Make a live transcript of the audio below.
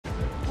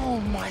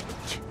my...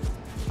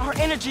 Our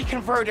energy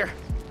converter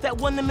that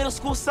won the middle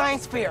school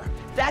science fair.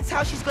 That's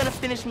how she's gonna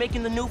finish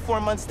making the new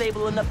form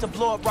unstable enough to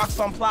blow up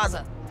Roxxon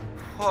Plaza.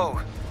 Whoa.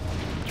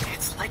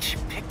 It's like she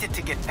picked it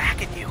to get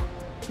back at you.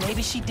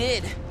 Maybe she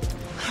did.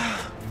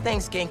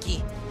 Thanks,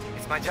 Genki.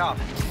 It's my job.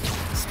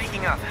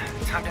 Speaking of,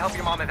 time to help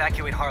your mom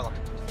evacuate Harlem.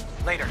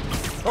 Later.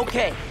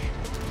 Okay.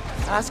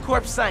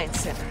 Oscorp Science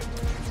Center.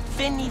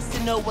 Phin needs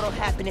to know what'll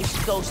happen if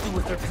she goes through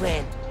with her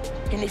plan.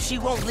 And if she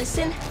won't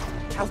listen,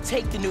 I'll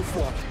take the new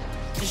form.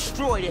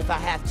 Destroy it if I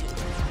have to.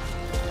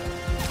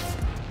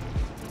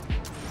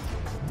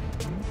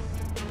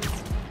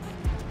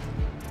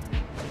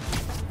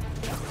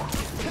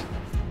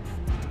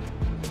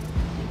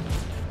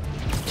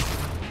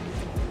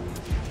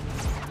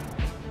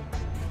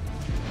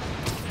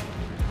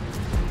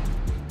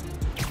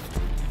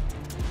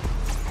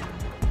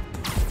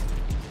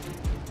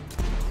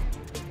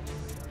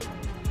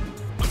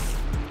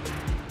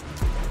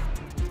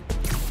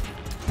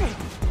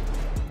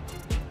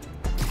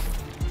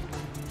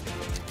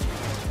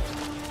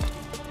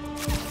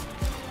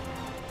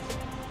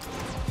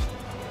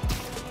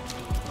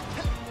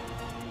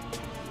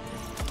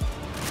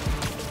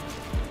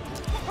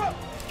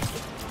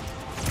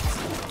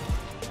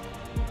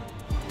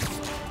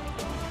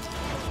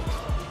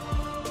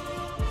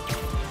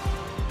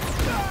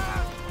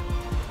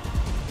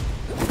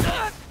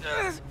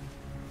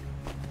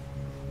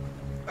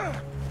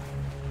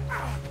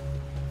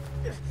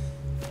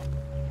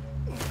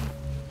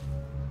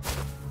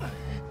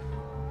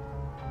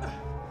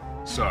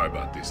 Sorry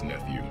about this,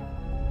 nephew.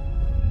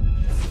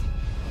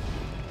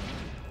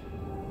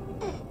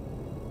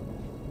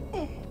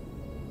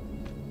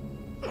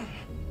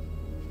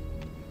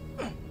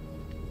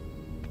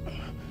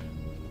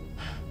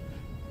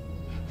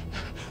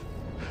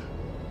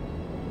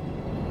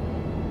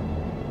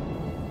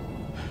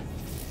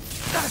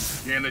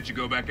 Can't let you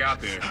go back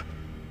out there.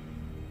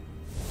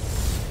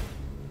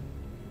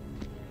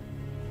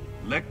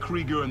 Let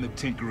Krieger and the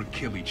Tinkerer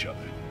kill each other.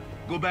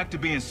 Go back to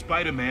being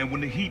Spider-Man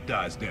when the heat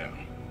dies down.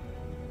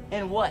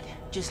 And what?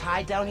 Just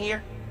hide down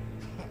here?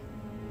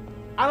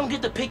 I don't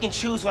get to pick and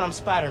choose when I'm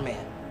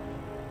Spider-Man.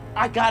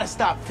 I gotta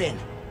stop Phin.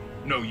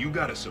 No, you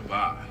gotta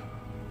survive.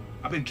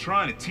 I've been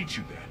trying to teach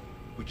you that,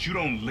 but you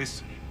don't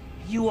listen.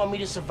 You want me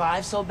to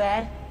survive so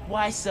bad?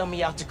 Why sell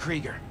me out to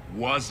Krieger?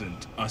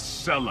 Wasn't a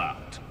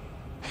sellout.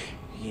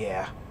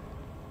 Yeah.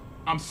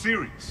 I'm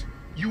serious.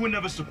 You were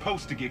never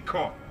supposed to get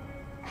caught.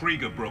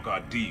 Krieger broke our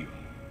deal.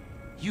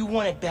 You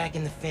want it back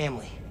in the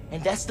family,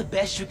 and that's the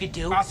best you could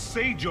do? I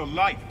saved your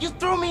life. You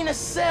threw me in a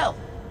cell!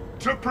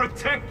 To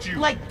protect you!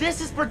 Like this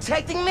is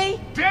protecting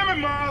me? Damn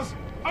it, Miles!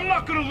 I'm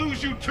not gonna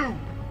lose you too!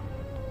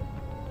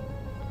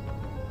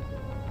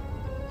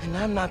 And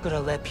I'm not gonna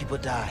let people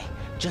die,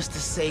 just to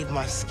save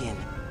my skin.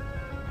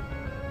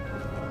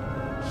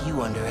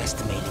 You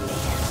underestimated me.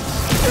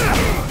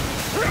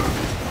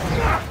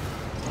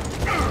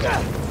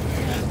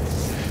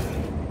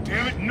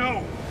 Damn it,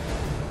 no!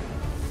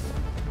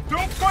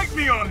 Don't fight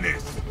me on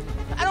this!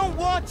 I don't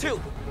want to,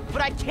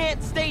 but I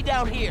can't stay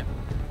down here.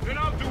 Then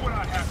I'll do what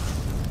I have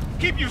to.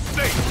 Keep you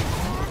safe!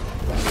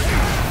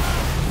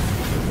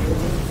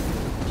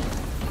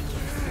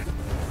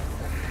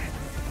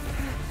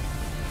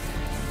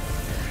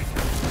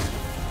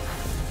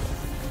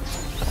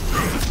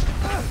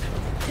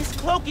 This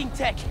cloaking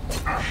tech,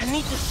 I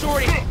need to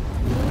short it.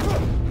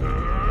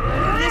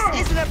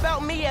 This isn't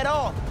about me at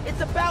all.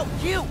 It's about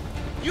you.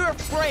 You're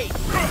afraid.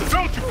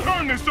 Don't you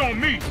turn this on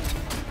me!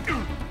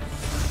 You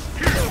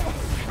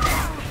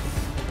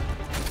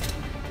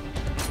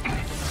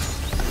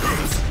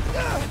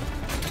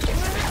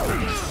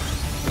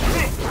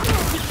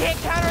can't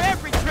counter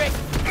every trick.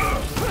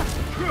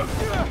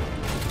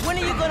 When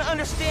are you gonna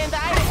understand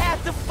that I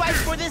have to fight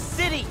for this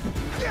city?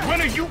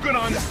 When are you gonna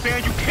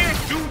understand you can't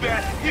do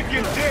that if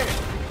you're dead?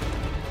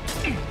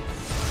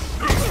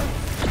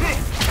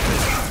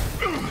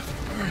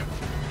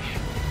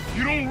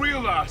 You don't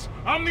realize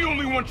I'm the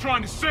only one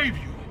trying to save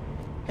you.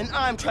 And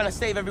I'm trying to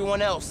save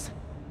everyone else.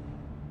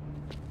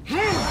 You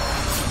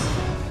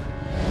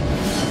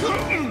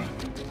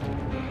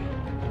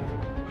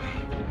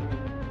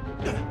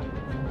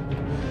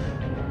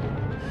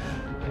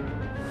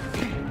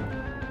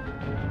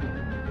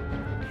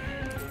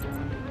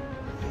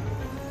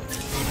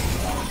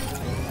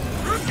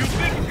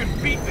think you can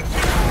beat the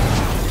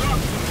Tinkerer?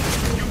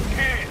 You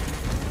can.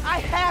 I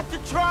have to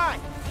try.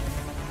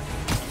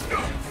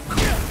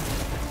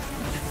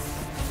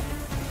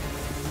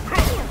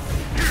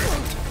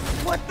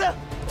 What the?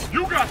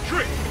 You got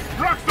tricked!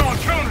 Roxxon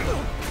countered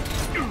him!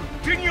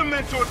 Didn't your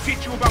mentor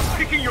teach you about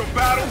picking your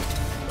battles?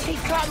 He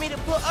taught me to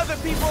put other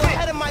people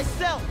ahead of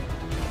myself.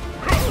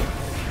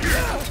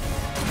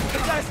 I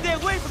gotta stay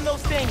away from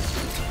those things.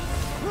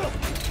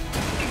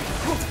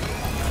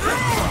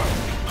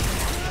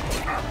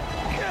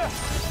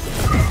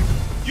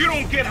 You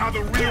don't get how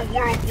the real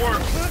world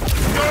works.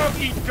 Dog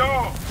eat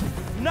dog.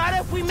 Not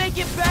if we make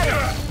it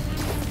better.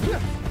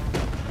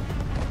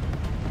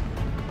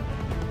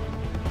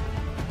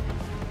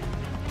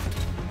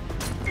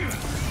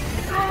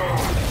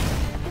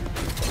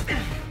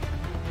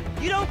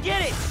 You don't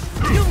get it!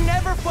 You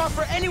never fought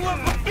for anyone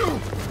but...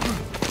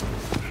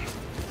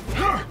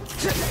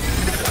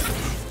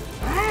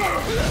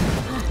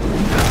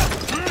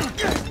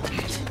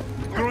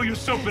 Throw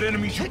yourself at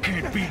enemies you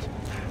can't beat.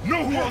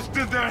 Know who else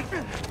did that?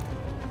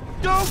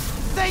 Don't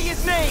say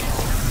his name!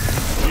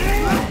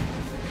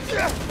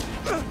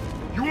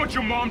 You want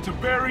your mom to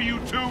bury you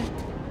too?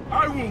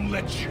 I won't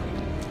let you.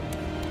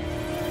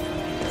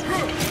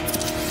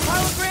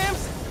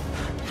 Holograms?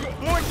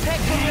 More tech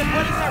from your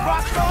buddies at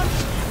Rockstone?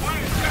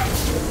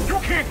 You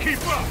can't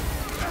keep up!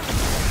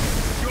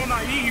 You're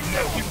naive,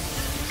 nephew.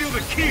 Still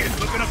the kid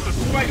looking up to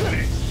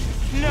Spider-Man.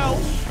 No,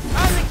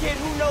 I'm the kid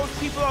who knows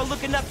people are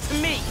looking up to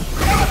me.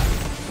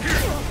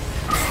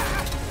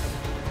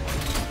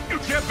 You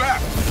get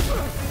back!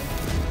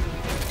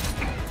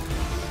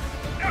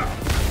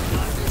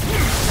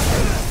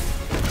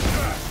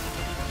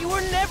 You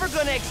were never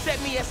gonna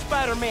accept me as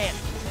Spider-Man.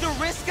 The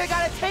risk I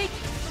gotta take?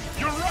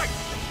 You're right!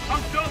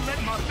 I'm done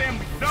letting my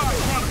family die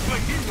trying to play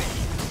hero.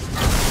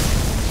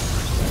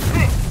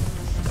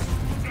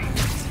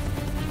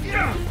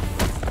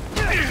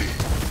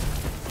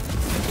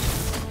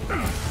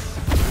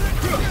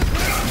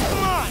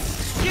 Come on!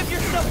 Give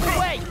yourself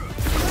away!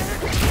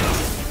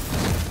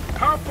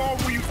 How far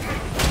will you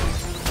take?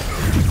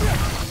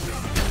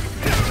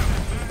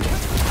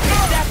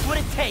 That's what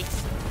it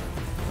takes!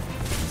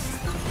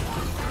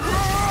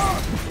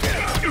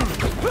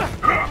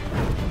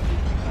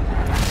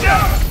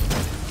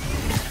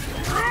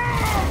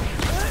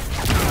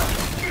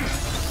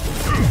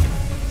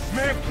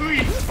 Man,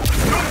 please,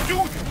 don't do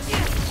this!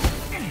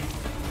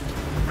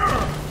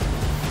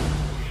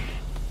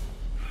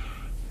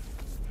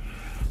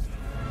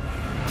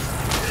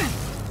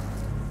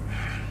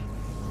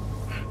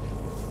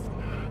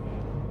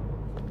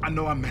 I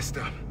know I messed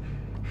up.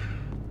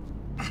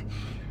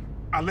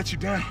 I let you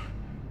down.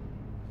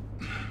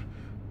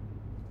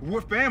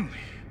 We're family.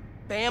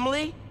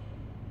 Family?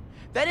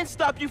 That didn't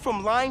stop you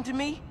from lying to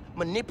me,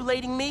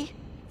 manipulating me,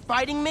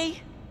 fighting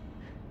me?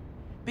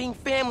 Being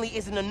family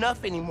isn't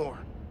enough anymore.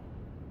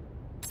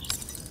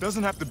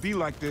 Doesn't have to be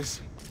like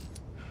this.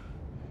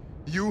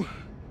 You,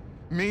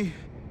 me,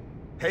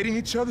 hating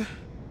each other?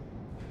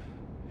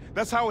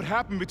 That's how it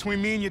happened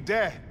between me and your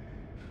dad.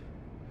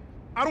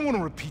 I don't want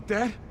to repeat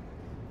that.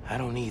 I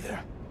don't either.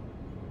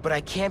 But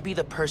I can't be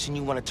the person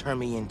you want to turn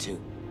me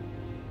into.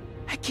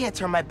 I can't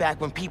turn my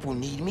back when people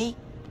need me.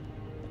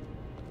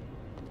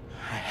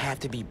 I have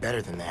to be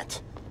better than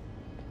that.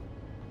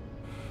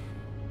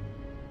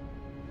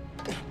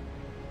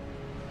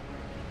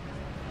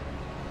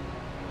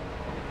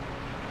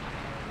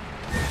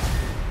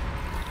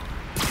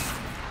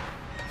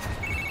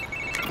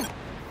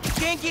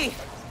 Genki!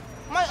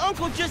 My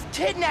uncle just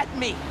kidnapped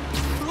me!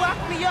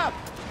 Locked me up!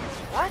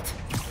 What?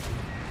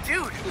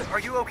 Dude, are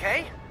you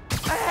okay?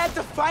 I had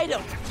to fight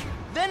him!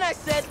 Then I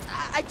said,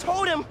 I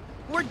told him,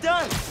 we're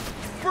done.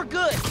 We're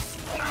good.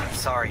 I'm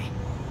sorry.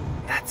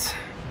 That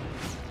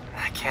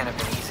can't have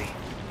been easy.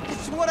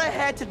 It's what I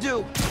had to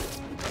do.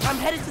 I'm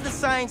headed to the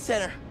Science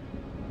Center.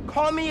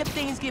 Call me if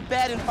things get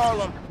bad in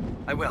Harlem.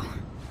 I will.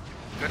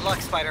 Good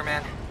luck,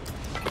 Spider-Man.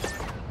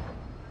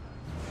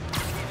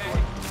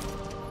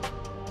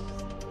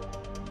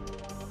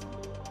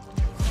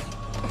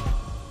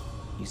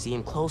 You see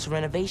him close for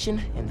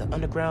renovation, and the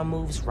underground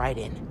moves right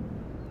in.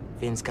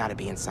 Phin's gotta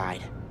be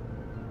inside.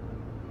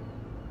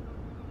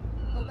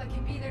 Hope I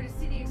can be there to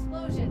see the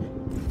explosion.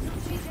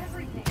 It'll change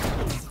everything.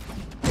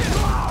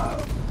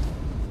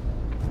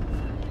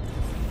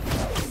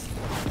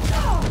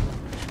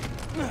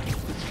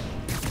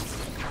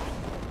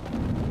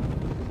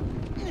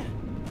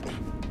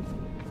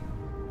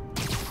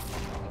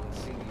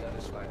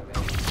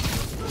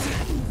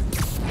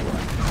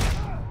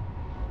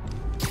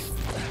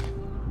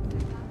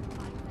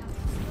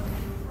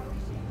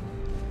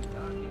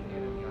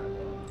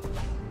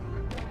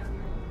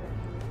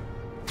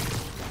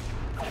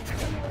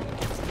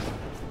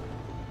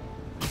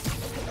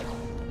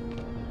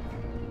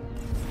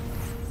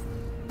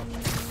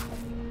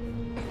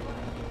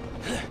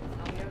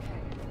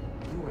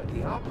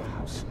 The Opera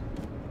House.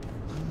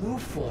 A new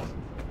form.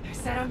 I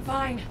said I'm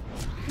fine.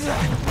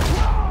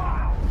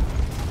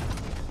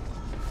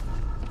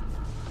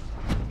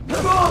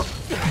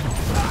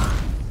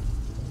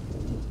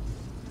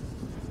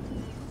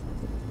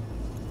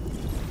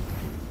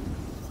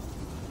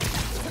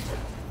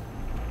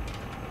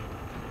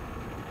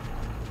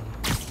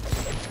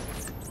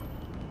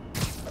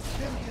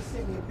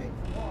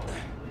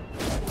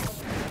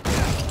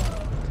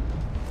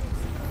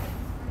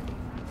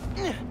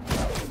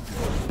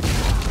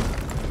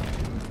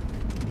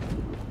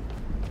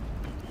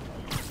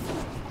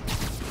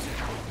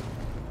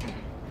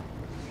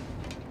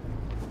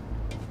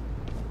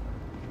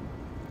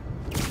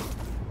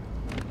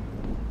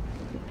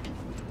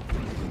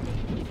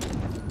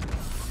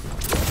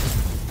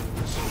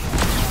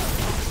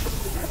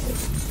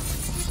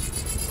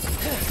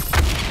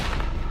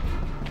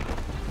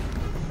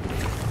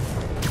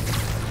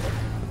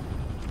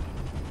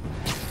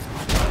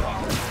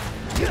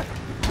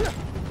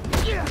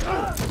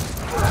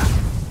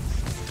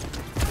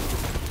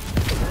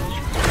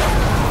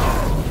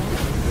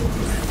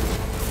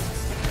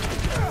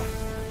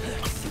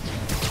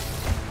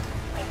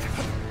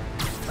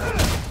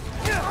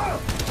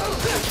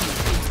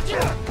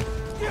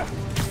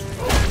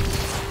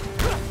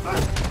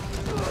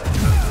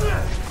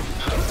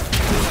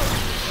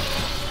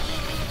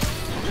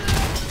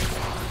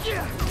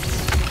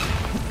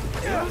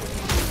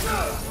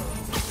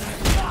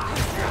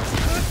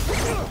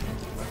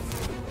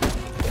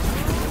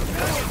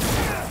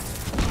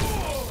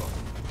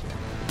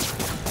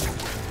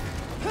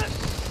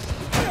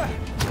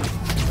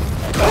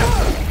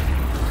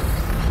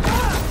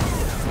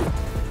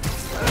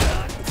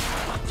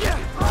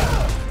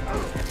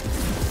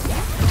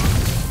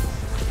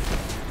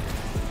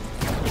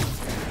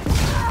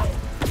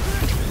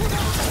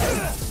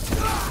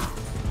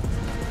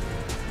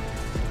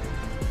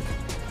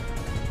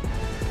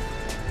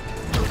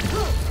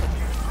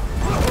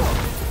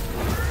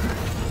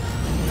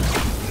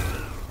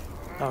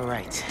 All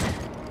right.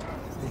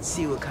 Let's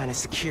see what kind of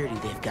security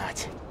they've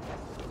got.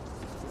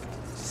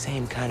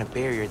 Same kind of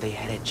barrier they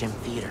had at Gym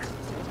Theater.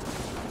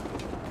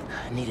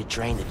 I need to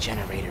drain the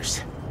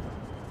generators.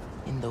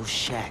 In those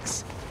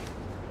shacks.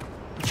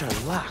 Which are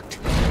locked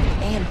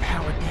and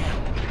powered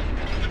down.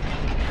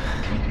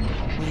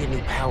 We need a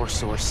new power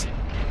source.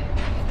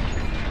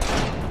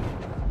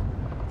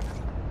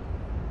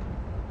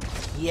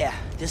 Yeah,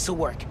 this'll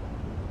work.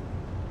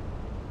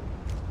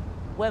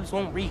 Webs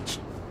won't reach.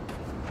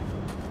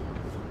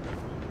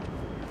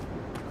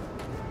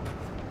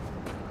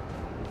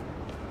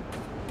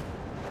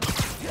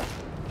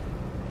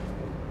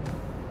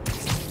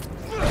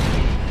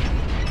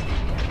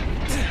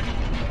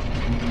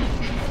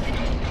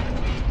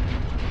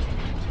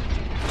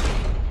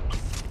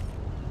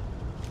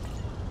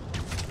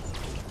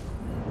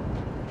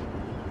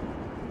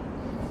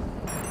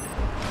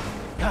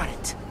 Got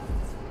it.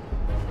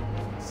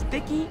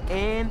 Sticky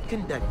and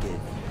conductive.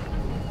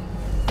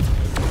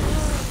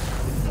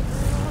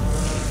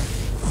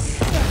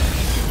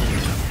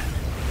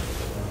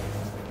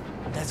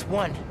 That's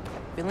one.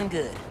 Feeling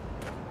good.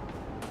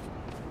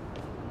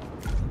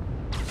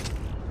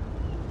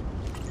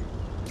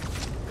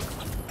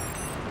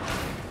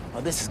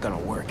 Oh, this is gonna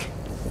work.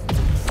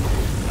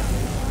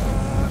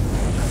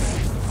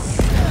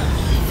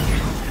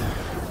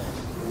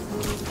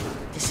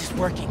 This is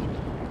working.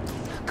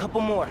 A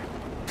couple more.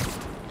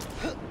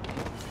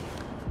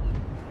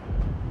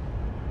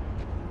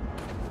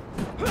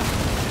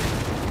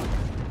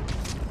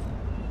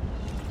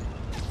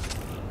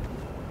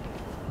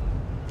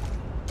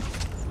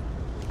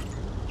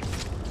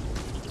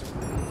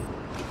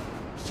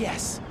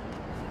 Yes.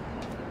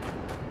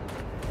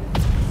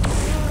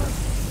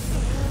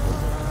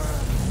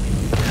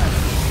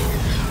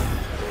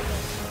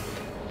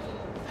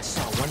 I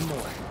saw one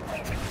more.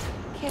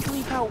 Can't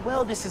believe how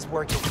well this is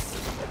working.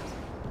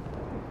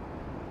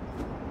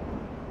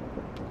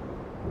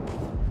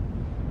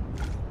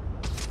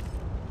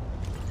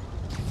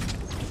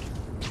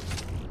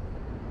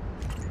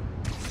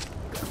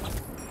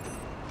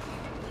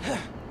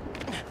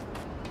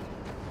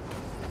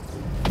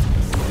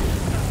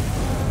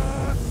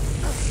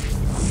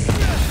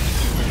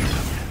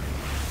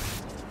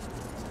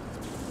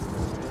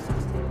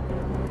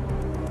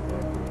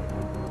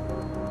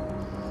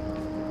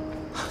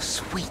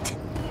 Sweet.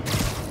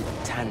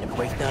 Time to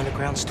break the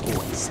Underground's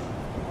toys.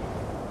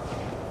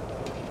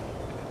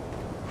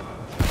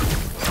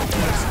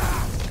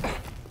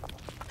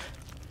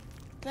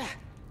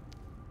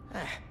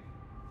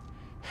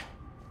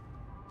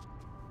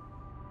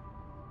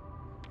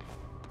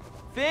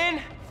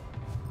 Phin?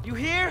 You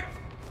here?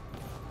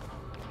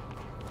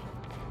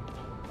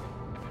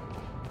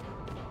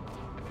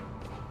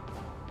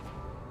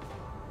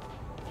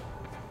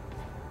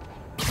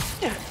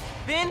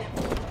 Phin?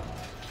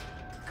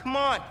 Come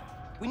on,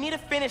 we need to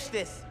finish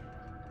this.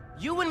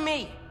 You and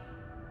me.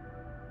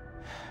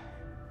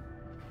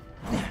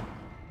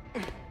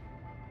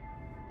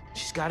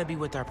 She's gotta be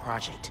with our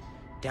project,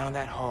 down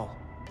that hall.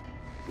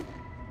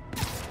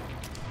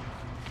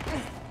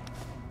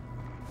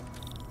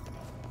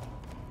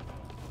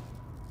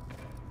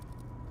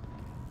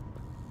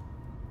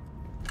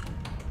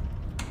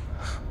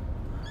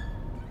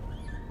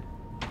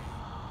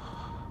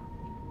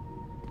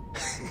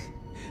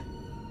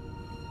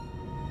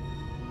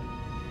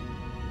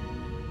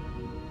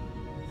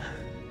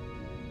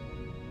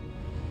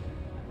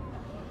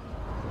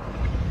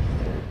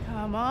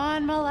 Come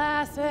on,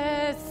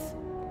 Molasses.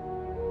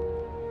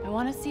 I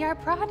want to see our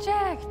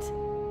project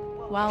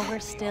while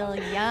we're still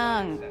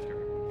young.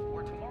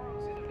 Where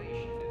tomorrow's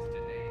innovation is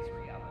today's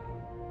reality.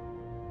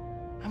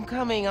 I'm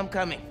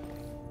coming.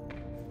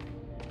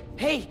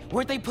 Hey,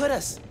 where'd they put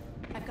us?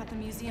 I've got the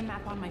museum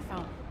map on my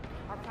phone.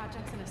 Our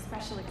project's in a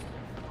special exhibit.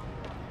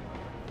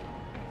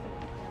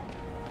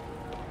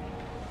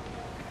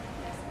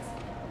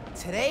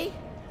 Today,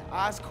 the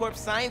Oscorp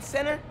Science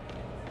Center.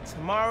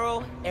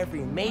 Tomorrow, every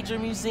major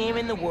museum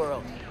in the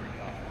world.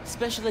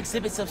 Special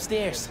exhibits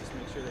upstairs.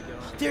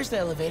 There's the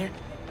elevator.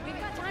 We've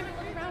got time to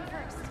look around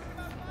first.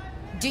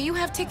 Do you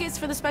have tickets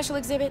for the special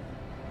exhibit?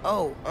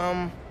 Oh,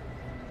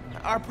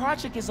 our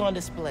project is on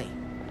display.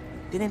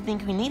 Didn't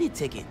think we needed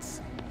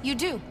tickets. You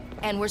do,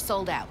 and we're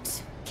sold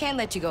out. Can't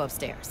let you go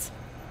upstairs.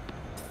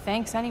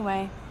 Thanks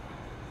anyway.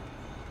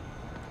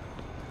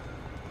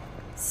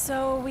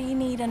 So we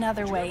need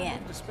another way in.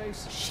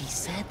 She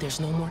said there's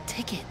no more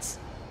tickets.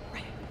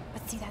 Right.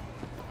 Let's see that.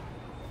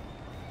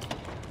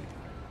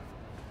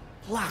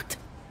 Locked.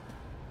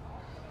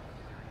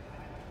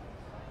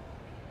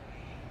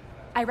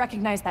 I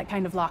recognize that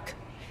kind of lock.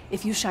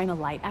 If you shine a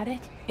light at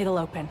it, it'll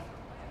open.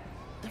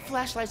 The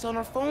flashlights on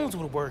our phones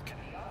would work.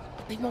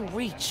 But they won't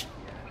reach.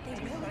 They will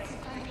if you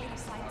find a way to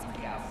slide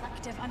something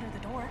reflective under the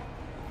door.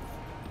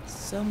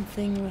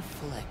 Something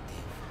reflective.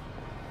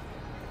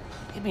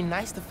 It'd be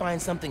nice to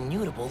find something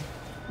mutable.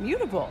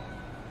 Mutable?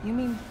 You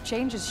mean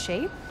changes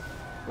shape?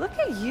 Look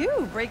at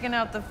you, breaking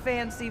out the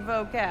fancy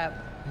vocab.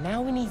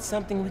 Now we need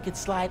something we could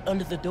slide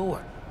under the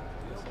door.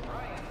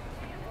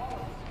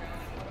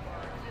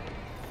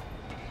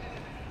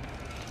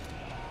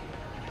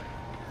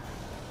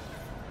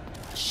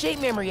 Shape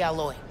memory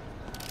alloy.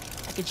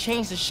 I could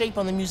change the shape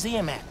on the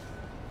museum map.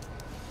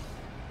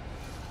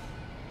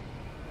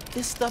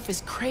 This stuff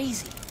is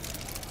crazy.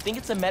 Think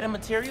it's a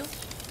metamaterial?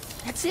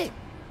 That's it.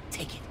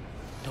 Take it.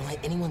 Don't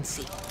let anyone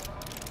see.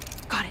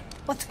 Got it.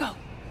 Let's go.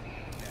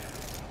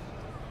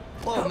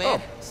 Whoa,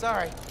 man.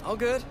 Sorry. All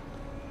good?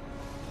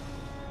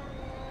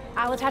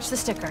 I'll attach the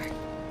sticker.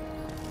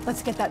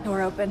 Let's get that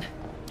door open.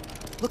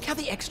 Look how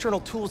the external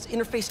tools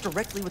interface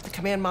directly with the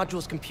command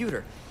module's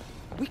computer.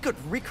 We could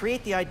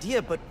recreate the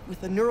idea, but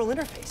with a neural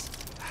interface.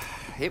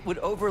 It would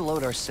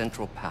overload our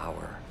central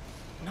power.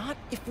 Not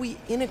if we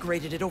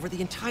integrated it over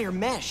the entire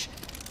mesh,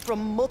 from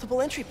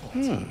multiple entry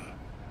points.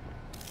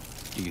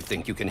 Do you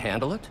think you can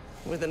handle it?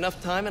 With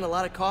enough time and a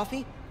lot of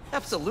coffee?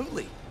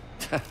 Absolutely.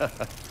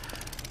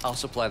 I'll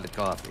supply the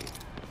coffee.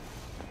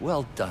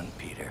 Well done,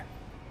 Peter.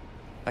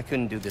 I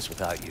couldn't do this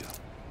without you.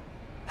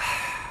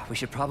 We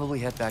should probably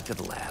head back to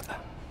the lab.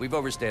 We've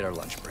overstayed our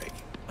lunch break.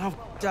 Oh,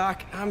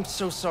 Doc, I'm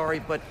so sorry,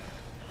 but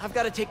I've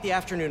got to take the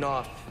afternoon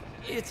off.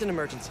 It's an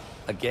emergency.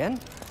 Again?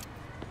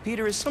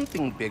 Peter, is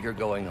something bigger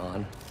going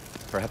on?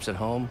 Perhaps at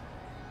home?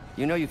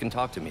 You know you can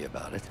talk to me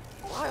about it.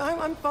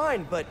 I'm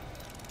fine, but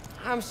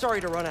I'm sorry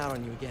to run out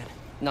on you again.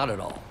 Not at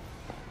all.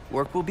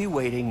 Work will be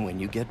waiting when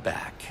you get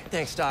back.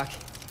 Thanks, Doc.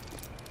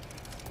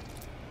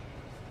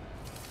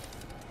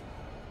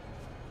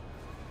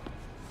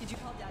 Did you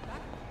call Dad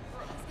back?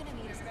 He's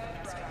gonna meet us at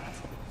the restaurant.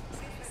 See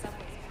if the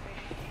subway's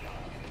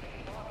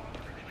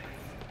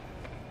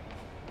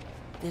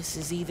This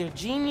is either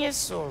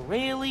genius or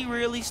really,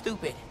 really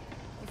stupid.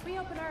 If we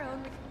open our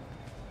own...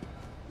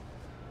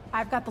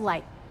 I've got the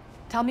light.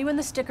 Tell me when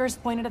the sticker's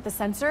pointed at the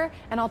sensor,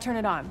 and I'll turn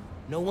it on.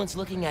 No one's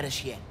looking at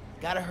us yet.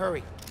 Gotta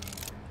hurry.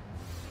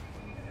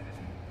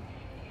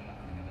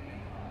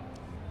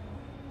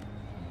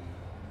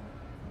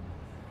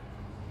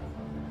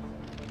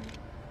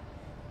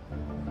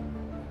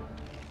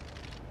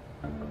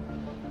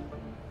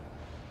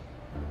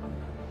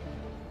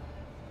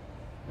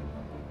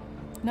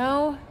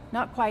 No,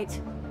 not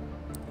quite.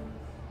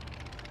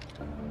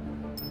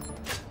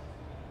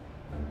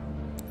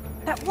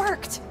 That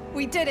worked!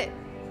 We did it!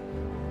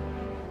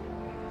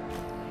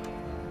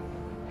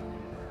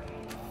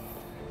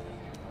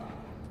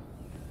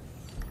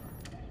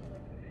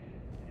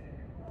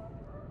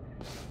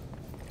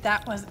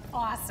 That was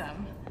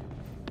awesome.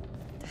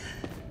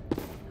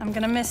 I'm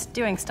gonna miss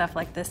doing stuff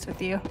like this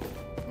with you.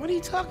 What are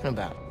you talking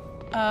about?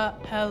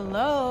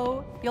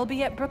 Hello? You'll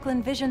be at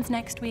Brooklyn Visions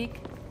next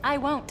week. I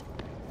won't.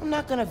 I'm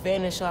not gonna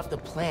vanish off the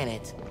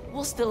planet.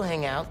 We'll still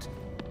hang out.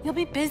 You'll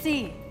be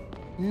busy.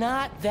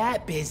 Not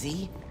that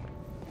busy.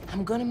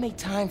 I'm gonna make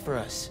time for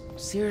us.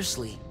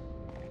 Seriously.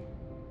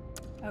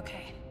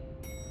 Okay.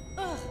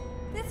 Ugh,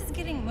 this is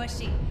getting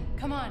mushy.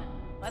 Come on,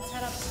 let's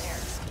head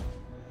upstairs.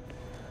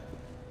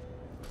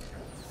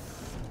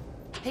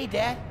 Hey,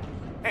 Dad.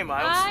 Hey,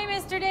 Miles. Hi,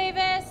 Mr.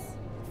 Davis.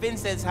 Phin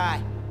says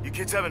hi. You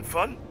kids having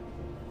fun?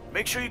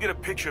 Make sure you get a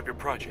picture of your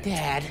project.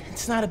 Dad,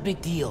 it's not a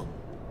big deal.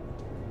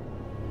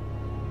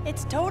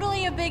 It's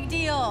totally a big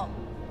deal.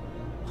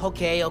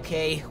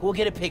 Okay. We'll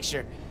get a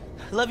picture.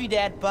 Love you,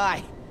 Dad.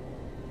 Bye.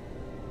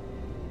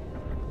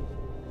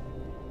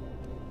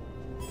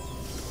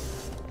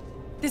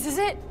 This is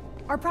it.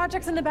 Our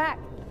project's in the back.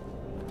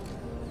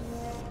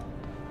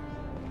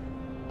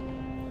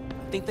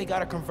 Think they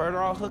got a converter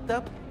all hooked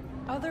up?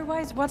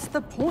 Otherwise, what's the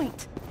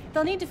point?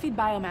 They'll need to feed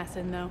biomass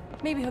in, though.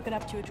 Maybe hook it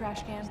up to a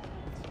trash can.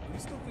 Are you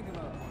still thinking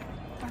about...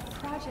 Our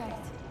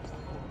project.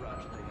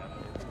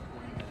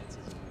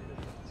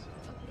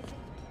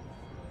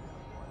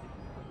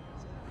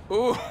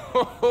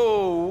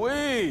 Oh,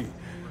 wait!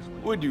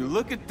 Would you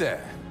look at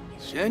that?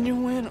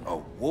 Genuine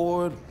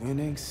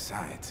award-winning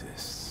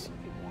scientists.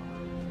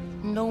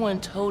 No one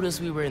told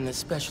us we were in the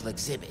special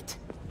exhibit.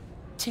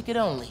 Ticket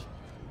only.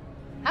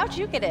 How'd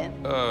you get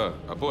in?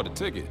 I bought a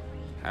ticket.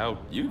 How'd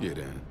you get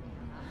in?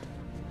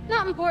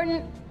 Not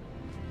important.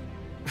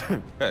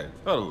 Hey,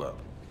 huddle up.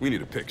 We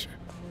need a picture.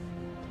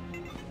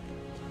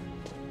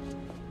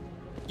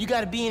 You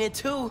gotta be in it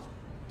too.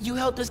 You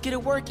helped us get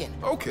it working.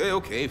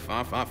 Okay,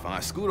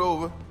 fine. Scoot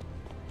over.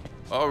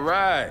 All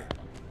right.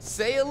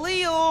 Say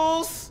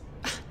alleles!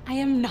 I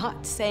am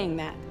not saying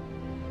that.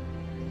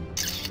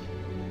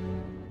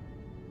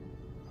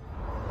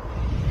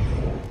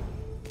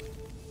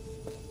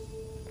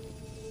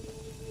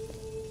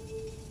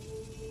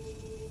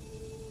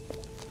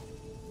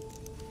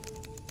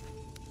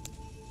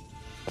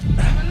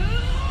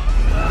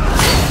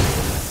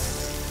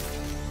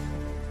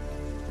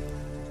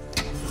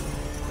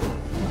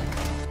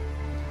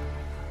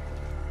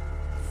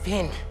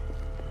 Phin,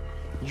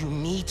 you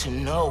need to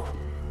know.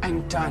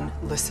 I'm done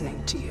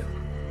listening to you.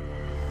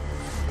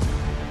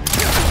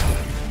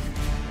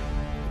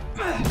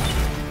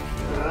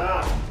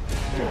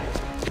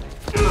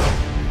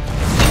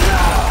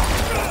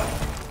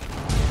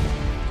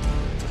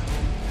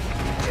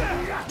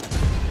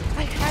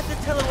 I had to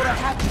tell her what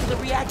happened to the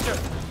reactor.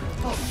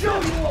 I'll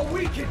show you what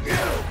we can do!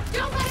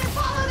 Don't let her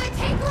follow the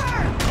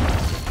Tinkerer!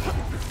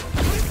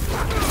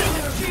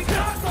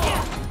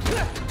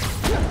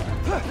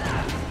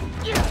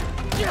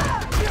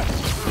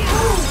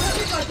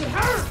 I can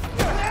hurt!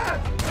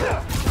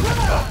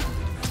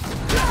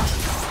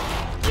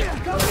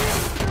 Come in!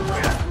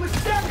 With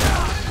step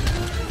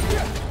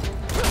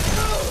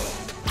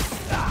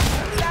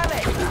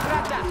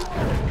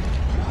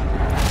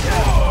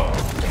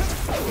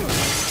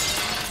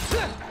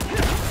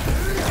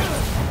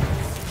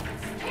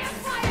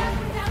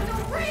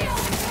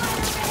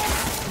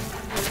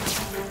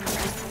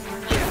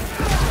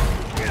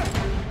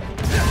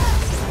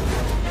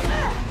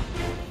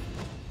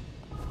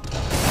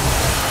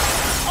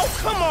Oh,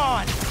 come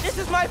on! This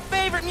is my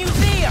favorite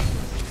museum!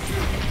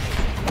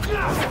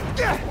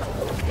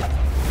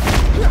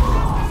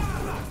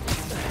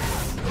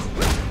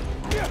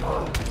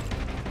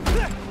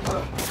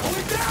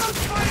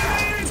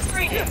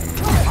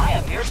 I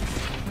am here.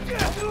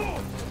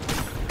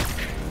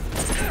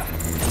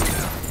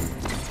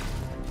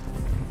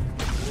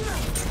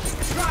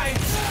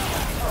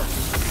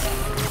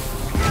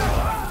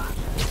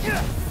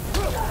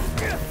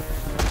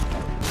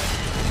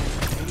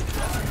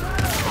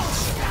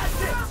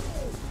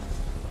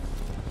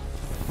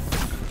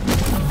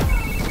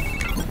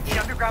 The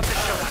underground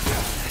just showed up.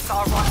 I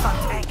saw a Roxxon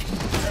tank.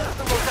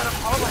 The roads out of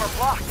Harlem are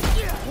blocked.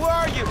 Where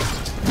are you?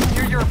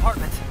 Near your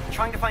apartment,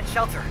 trying to find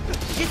shelter.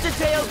 Get to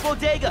Teo's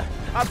bodega.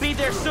 I'll be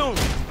there soon.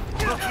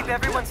 We'll keep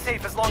everyone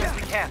safe as long as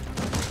we can.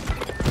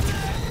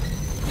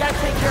 Gotta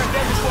take care of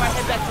them before I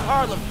head back to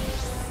Harlem.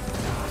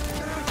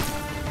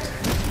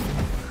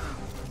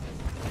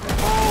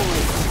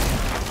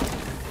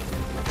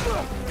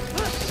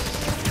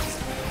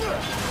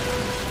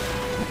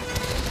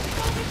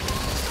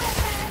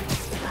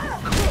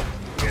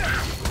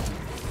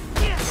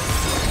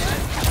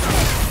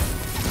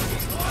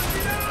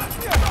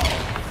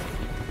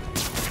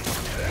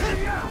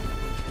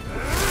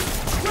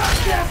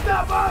 Can't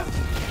stop us!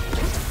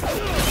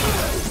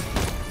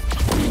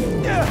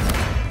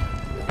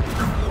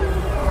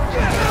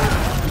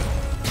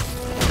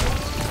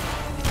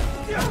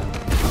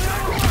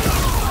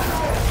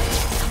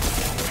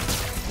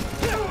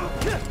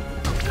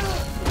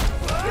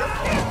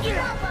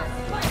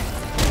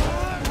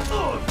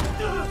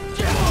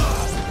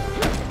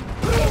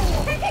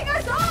 Kicking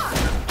us off!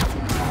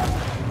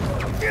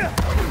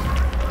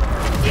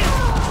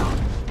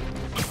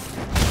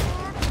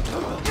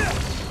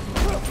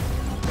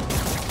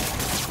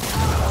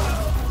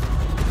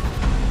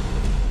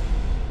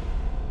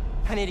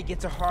 I need to get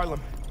to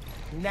Harlem.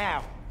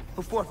 Now,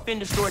 before Phin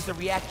destroys the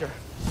reactor.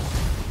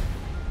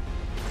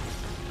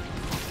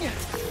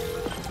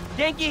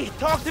 Yankee,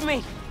 talk to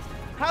me.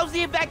 How's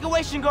the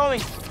evacuation going?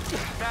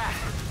 Bad.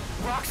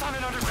 Roxxon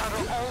and underground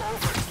are all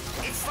over.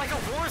 It's like a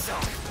war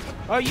zone.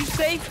 Are you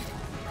safe?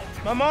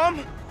 My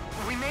mom?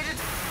 We made it.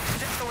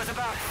 There was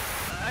about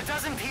a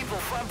dozen people.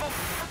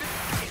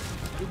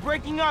 You're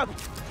breaking up.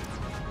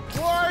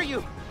 Where are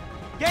you?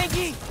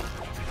 Yankee!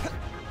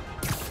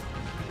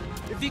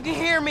 If you can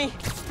hear me,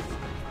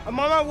 I'm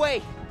on my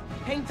way.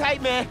 Hang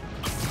tight, man.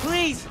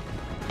 Please.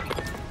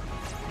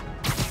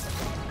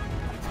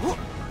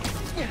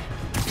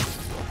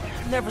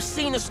 I've never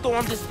seen a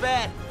storm this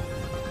bad.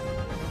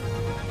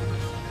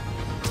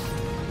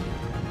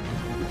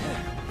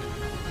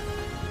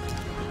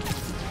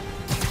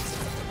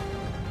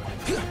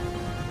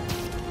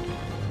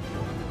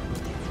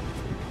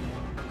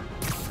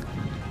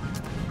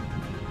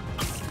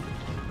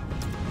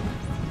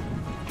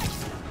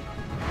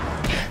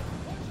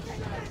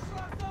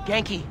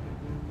 Genki,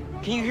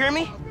 can you hear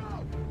me?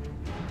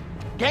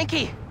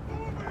 Genki!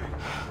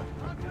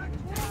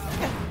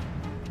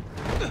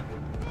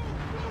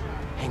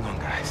 Hang on,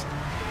 guys.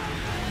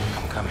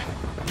 I'm coming.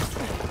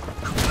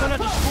 I'm gonna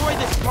destroy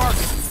this park.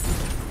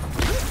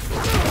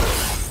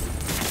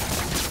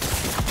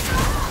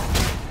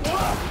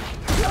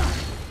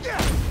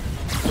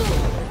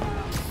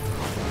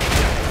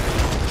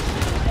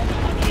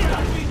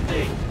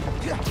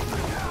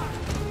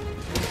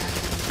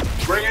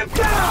 Bring it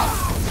down!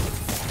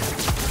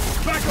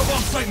 Back up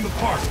on site in the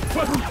park!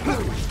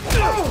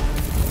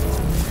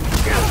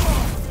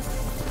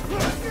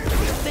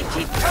 They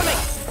keep coming!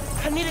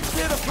 I need to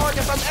clear the park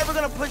if I'm ever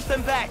gonna push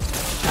them back!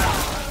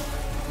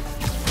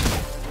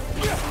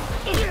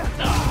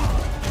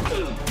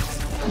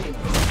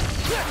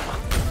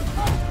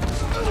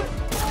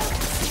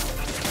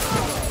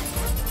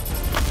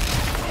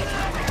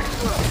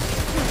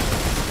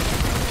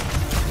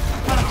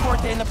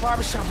 Forte in the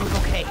barbershop was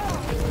okay.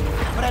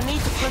 But I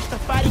need to push the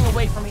fighting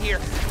away from here.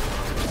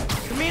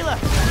 Camila!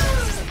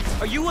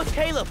 Are you with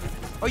Caleb?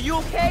 Are you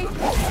okay?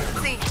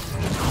 See,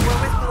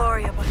 we're with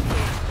Gloria, but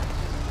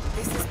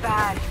This is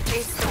bad.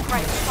 It's the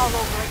crisis all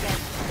over again.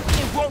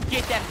 It won't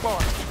get that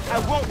far. I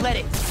won't let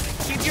it.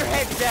 Keep your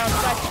heads down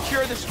as I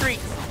secure the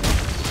streets.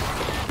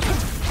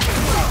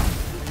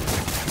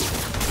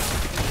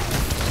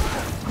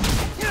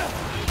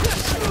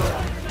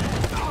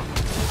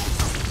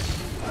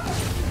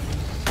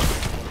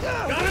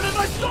 Got it in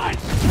my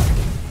sights!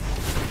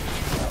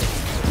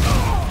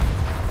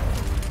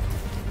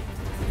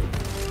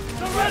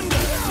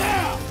 Surrender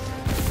now!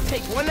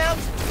 Take one out,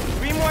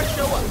 3 more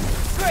show up.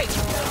 Great!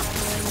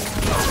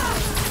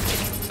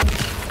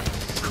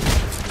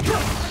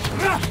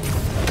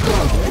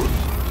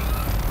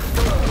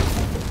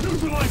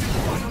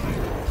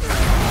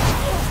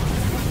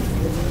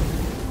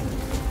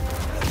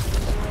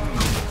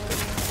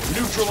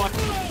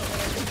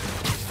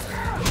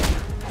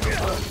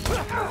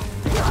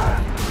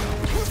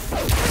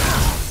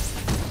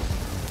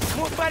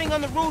 More fighting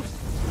on the roofs.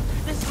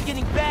 This is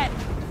getting bad.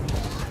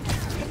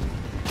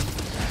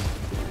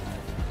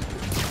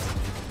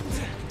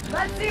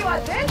 Let's see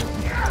what this...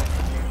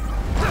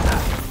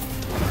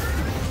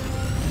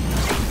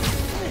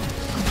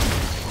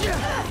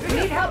 We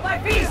need help by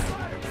Beast!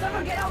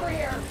 Someone get over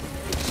here!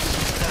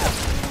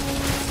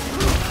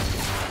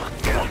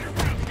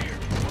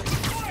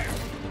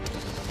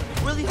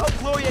 Really hope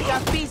Gloria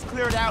got Beast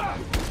cleared out.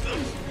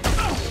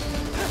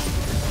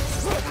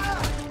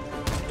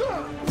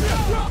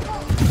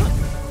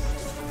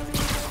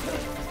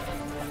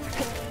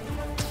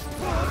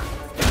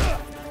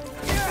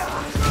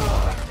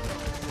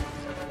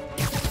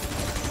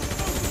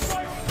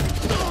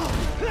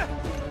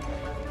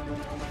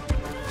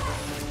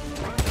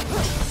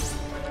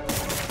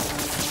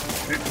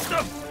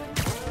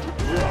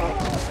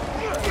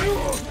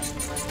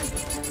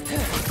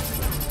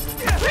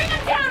 Bring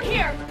him down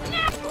here!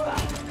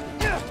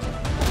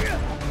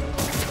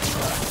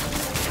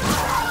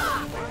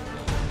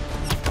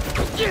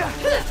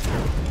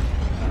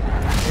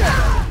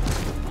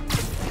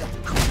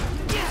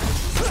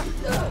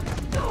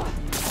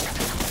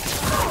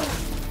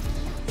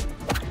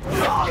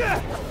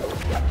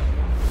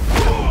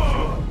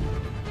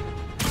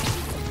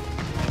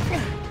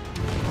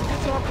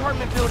 That's our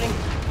apartment building.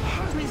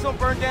 Please don't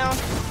burn down.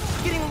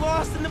 Getting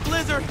lost in the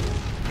blizzard.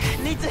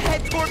 Need to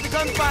head toward the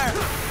gunfire.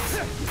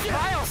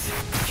 Miles,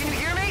 can you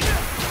hear me?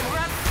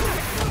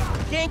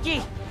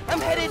 Yankee, I'm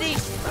headed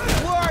east.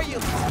 Where are you?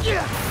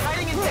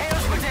 Hiding in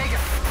Teo's bodega.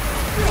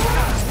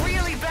 It's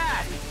really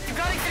bad. You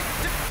gotta get...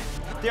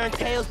 They're in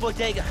Teo's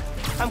bodega.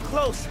 I'm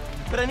close,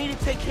 but I need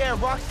to take care of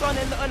Roxxon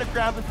and the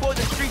underground before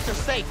the streets are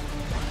safe.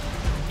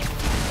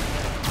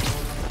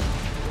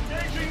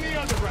 Engaging the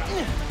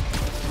underground.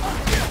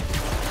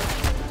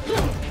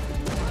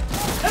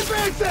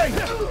 Advancing!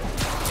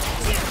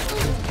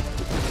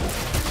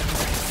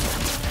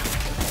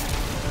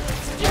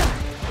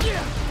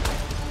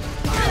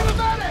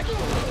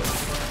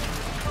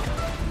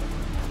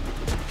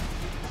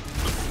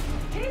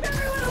 Keep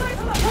everyone away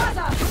from the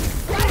plaza!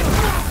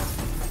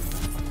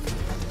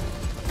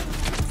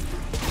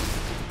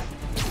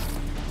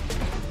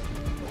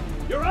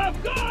 You're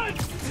outgunned!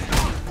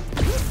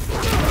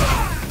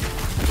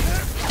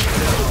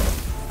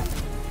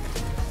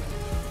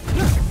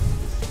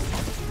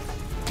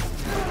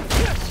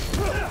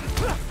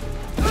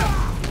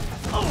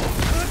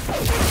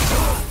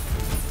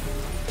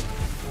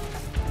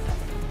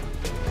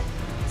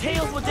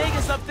 Teo's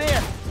bodega's up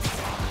there.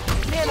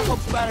 Man, I hope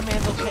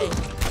Spider-Man's okay.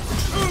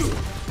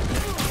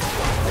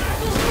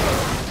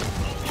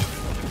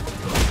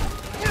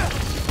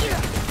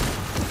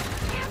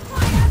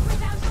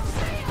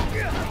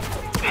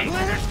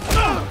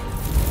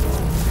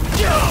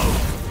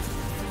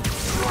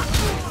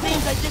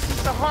 Seems like this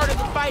is the heart of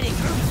the fighting.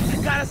 I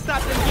gotta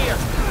stop them here.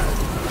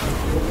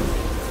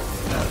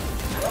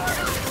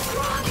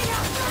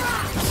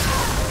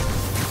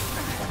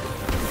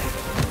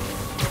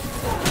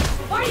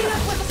 Fighting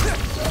us with the...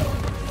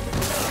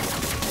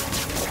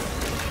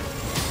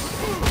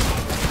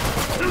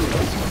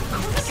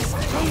 This is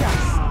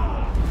chaos.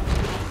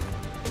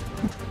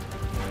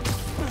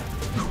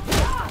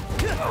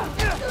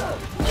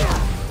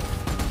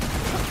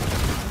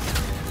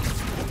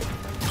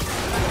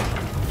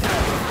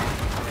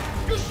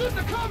 You shouldn't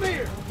have come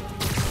here!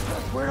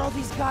 Where'd all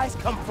these guys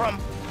come from?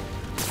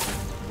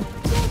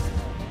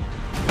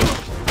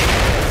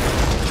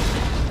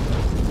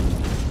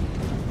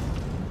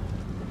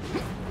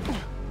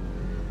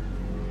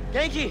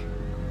 Yankee!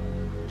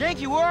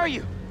 Yankee, where are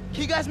you?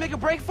 Can you guys make a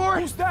break for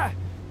it? Who's that?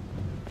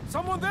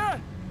 Someone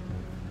there?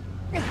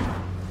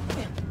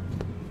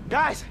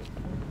 Guys!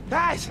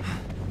 Guys!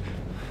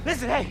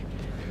 Listen, hey!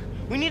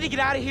 We need to get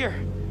out of here.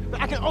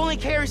 But I can only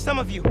carry some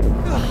of you.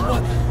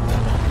 What?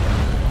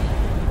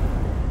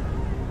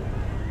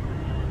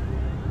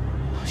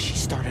 She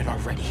started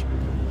already.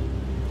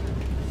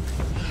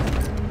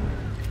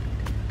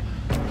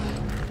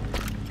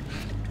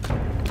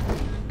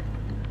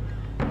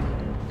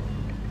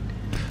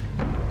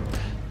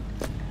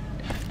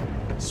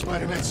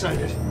 Spider-Man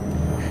sighted.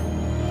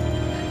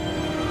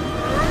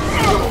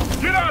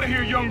 Get out of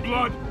here, young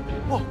blood!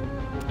 Whoa.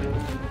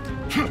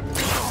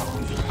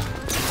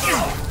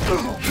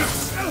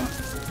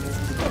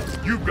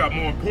 You've got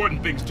more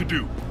important things to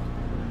do.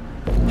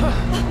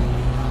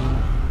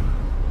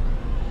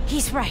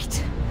 He's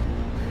right.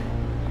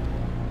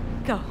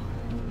 Go.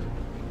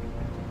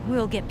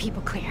 We'll get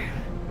people clear.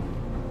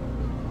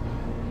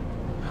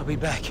 I'll be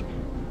back.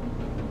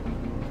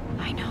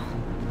 I know.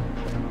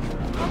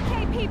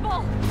 Okay,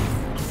 people!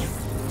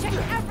 Check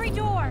every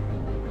door!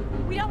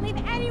 We don't leave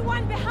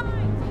anyone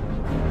behind!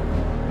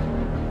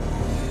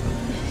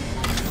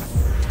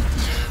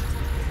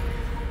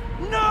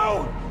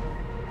 No!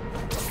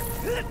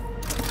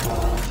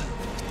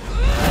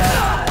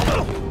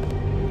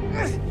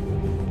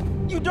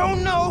 You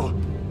don't know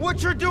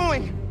what you're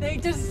doing! They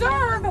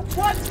deserve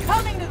what's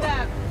coming to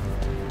them!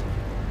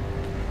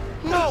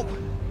 No!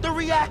 The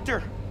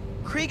reactor!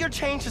 Krieger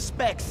changed the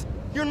specs.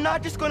 You're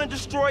not just gonna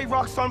destroy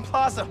Roxxon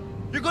Plaza.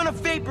 You're gonna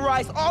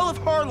vaporize all of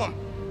Harlem!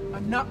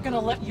 I'm not gonna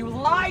let you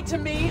lie to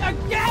me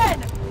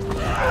again!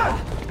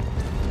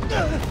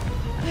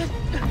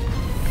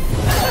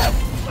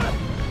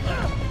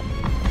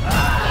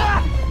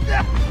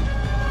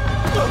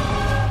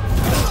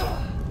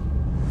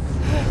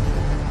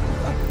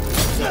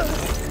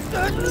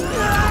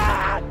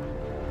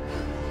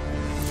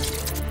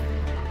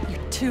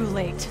 You're too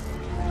late.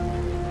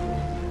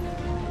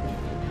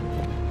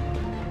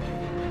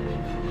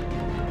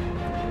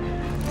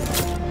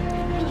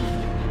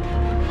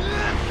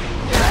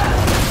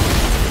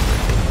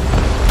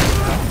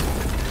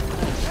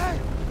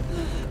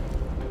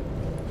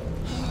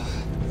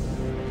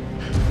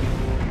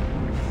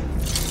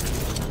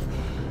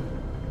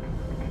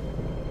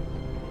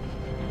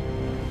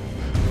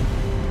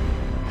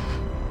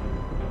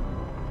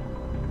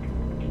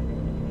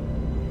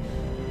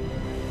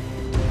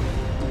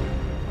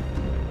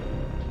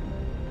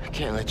 I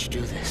can't let you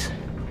do this.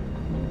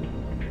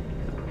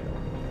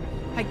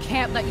 I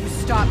can't let you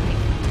stop me.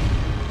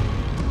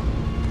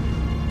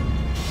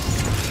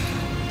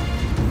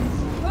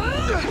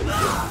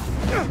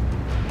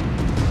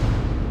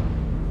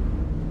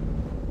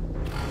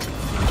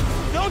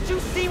 Don't you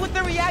see what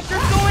the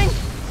reactor's doing?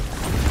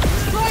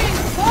 Destroying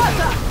the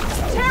plaza!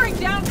 Tearing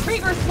down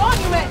Krieger's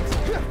monument!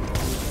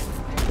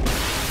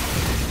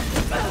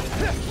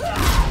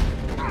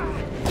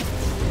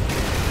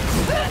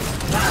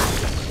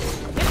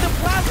 If the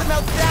plaza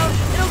melts down,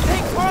 it'll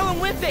take Harlem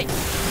with it!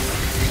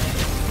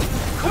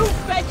 Who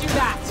fed you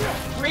that?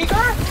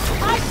 Krieger?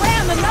 I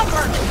ran the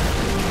numbers!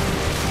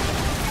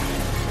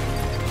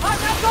 I'm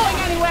not going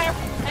anywhere,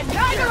 and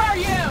neither are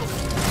you!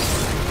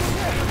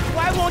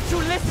 Why won't you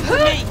listen to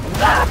me?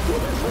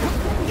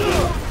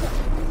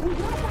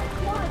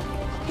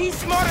 He's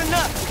smart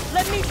enough.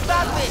 Let me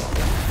stop this.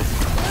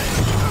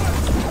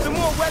 The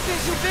more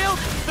weapons you build,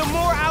 the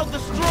more I'll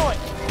destroy.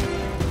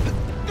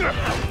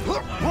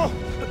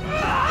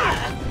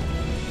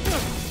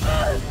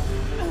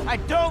 I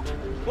don't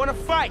want to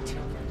fight.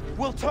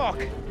 We'll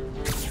talk.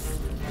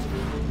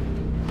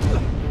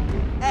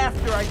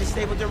 After I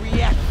disable the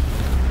reactor.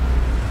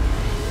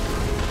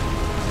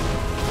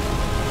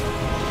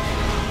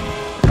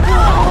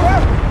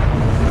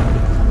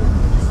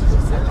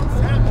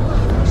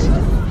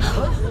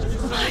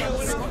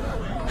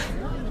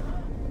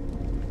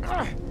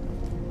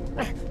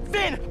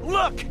 Phin,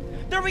 look!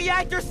 The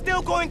reactor's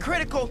still going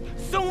critical.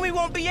 Soon we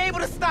won't be able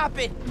to stop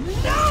it.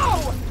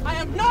 No! I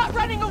am not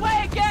running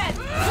away again!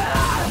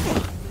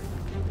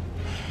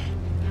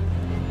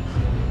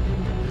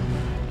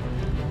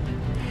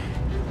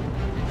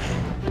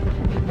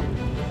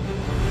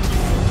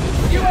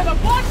 You are the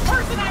one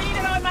person I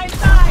needed on my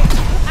side!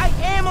 I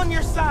am on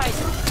your side.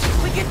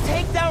 We can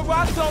take down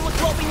Roxxon with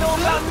what we know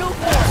about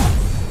Newport.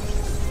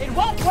 It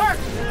won't work!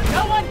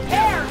 No one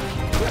cares!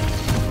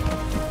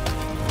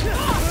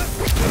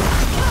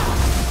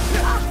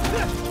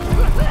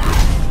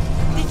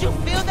 Did you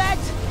feel that?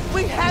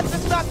 We have to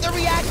stop the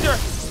reactor!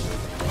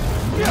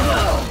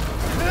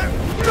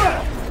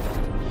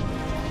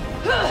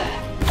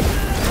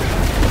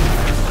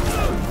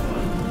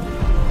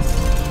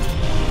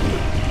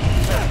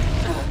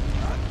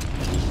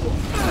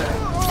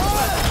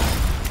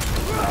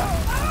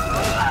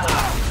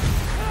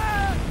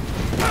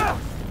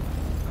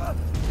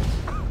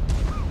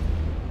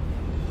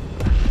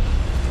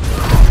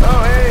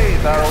 Oh, hey,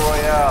 Battle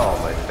Royale,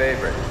 my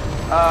favorite.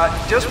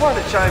 Just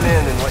wanted to chime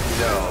in and let you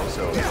know,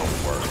 so it don't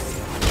worry.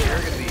 You're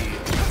gonna be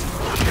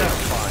just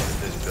fine if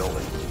this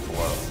building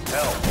blows.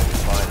 Hell, we'll be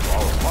fine if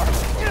all of Harlem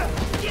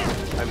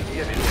blows. I mean, do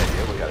you have any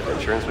idea what kind of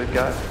insurance we've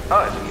got?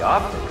 Oh, and the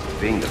optics of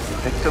being the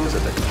victims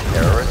of a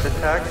terrorist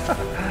attack?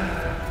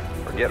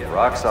 Forget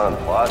Roxxon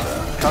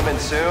Plaza. Coming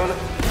soon,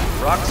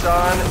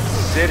 Roxxon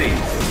City.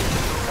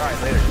 Alright,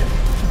 later, kid.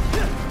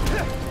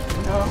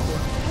 No.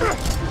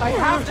 I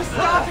have to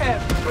stop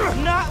him!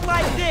 Not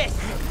like this!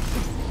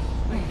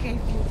 I gave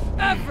you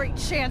every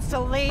chance to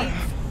leave!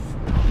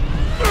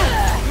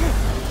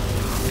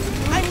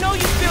 I know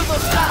you feel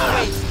those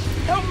shockwaves!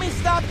 Help me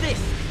stop this!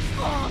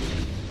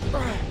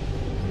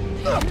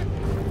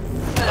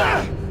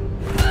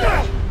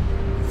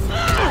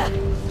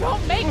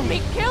 Don't make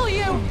me kill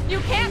you! You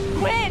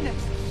can't win!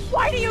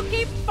 Why do you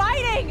keep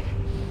fighting?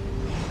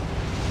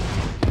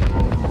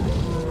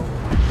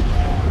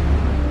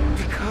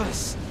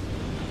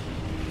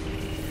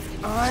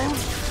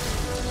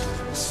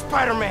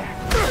 Spider-Man!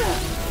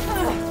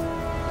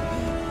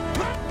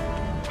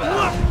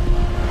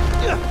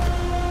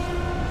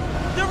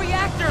 The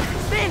reactor!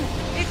 Phin!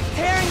 It's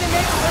tearing the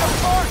neighborhood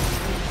apart!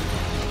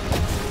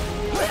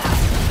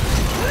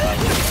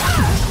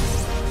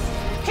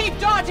 Keep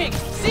dodging!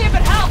 See if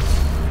it helps!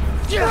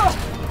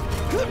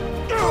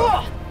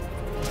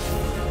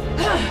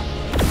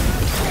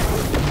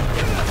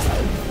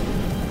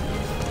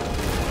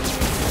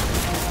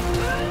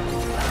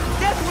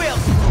 Death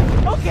wheels!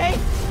 Okay!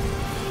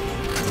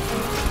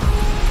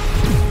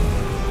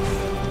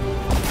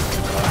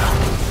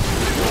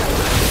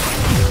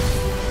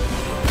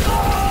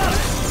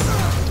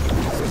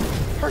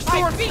 Her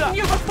sword's I've beaten stuck.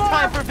 you before!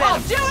 Time for venom.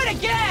 I'll do it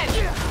again!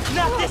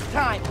 Not this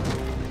time!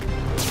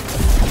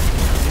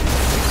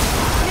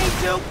 Need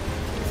to!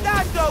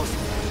 Dodge those!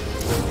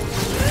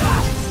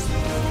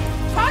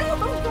 How do you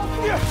move so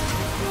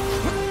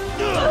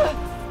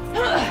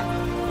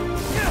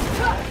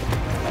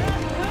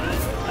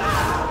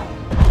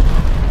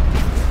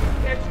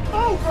It's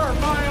over,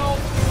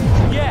 Miles!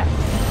 Yeah,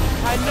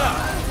 I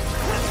know.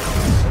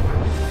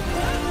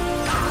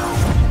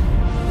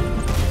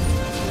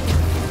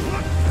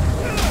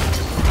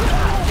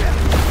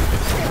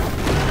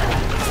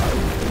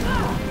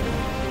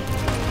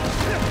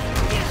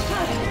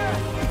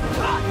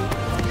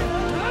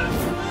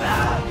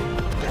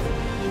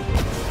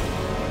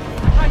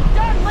 I'm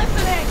done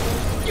listening!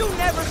 You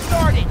never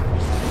started!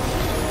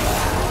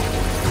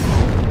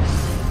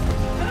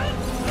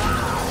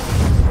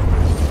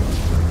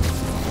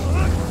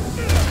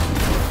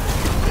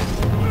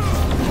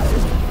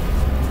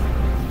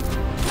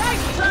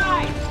 Nice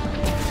try!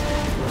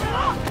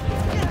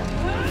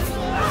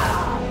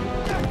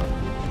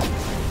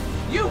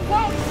 You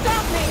won't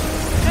stop me!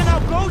 Then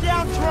I'll go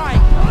down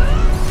trying!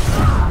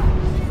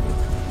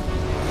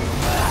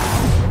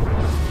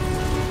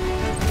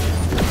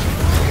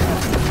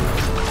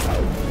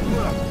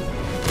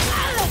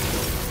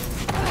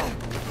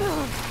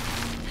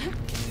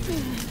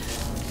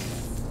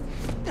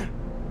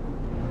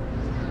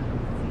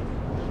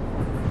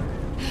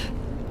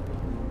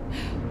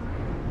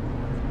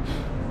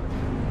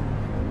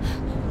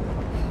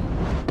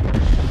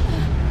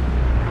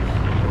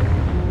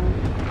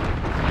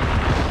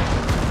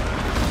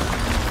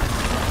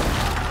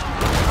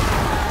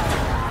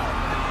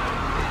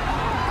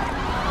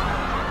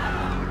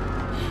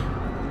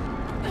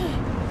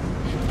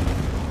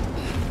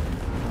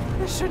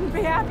 This shouldn't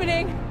be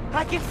happening.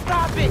 I can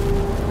stop it!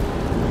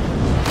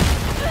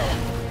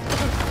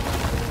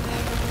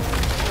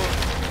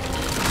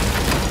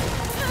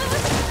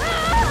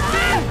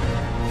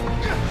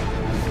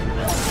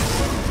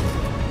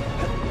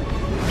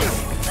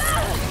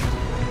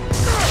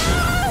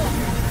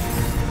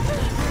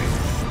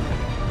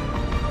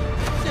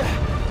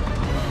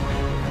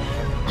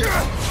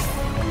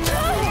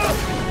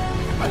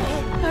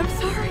 I'm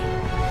sorry.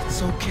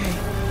 It's okay.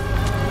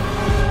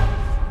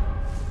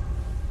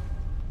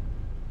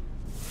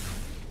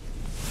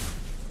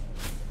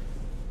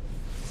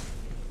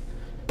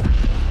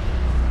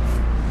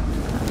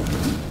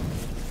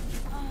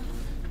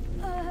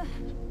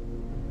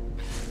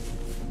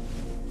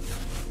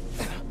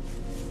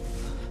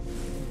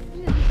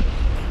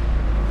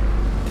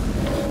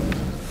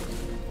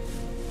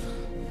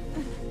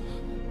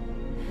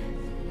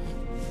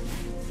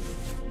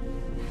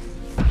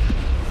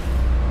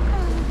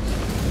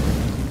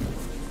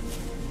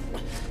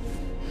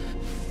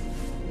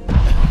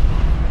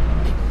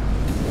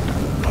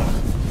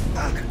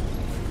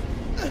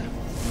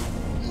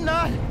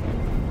 Not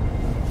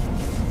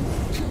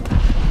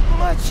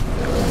much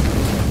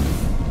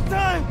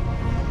time.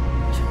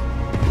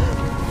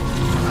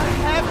 I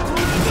have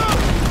to go.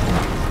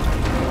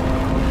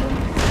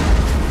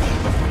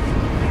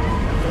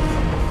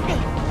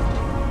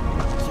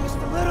 Just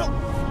a little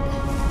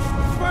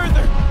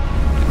further.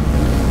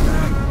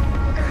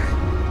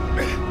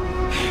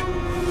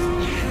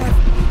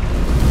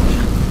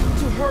 Have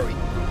to hurry.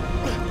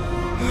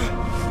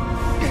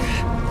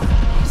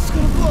 It's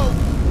gonna blow.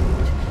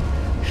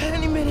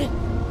 Any minute.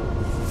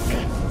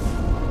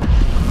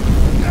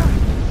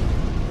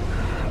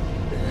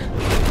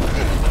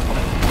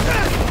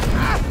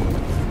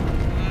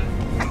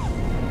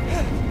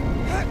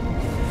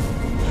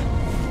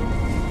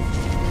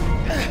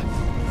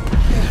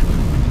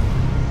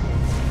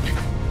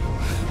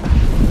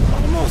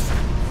 Almost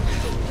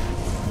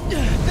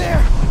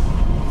there.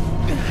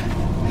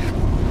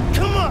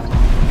 Come on.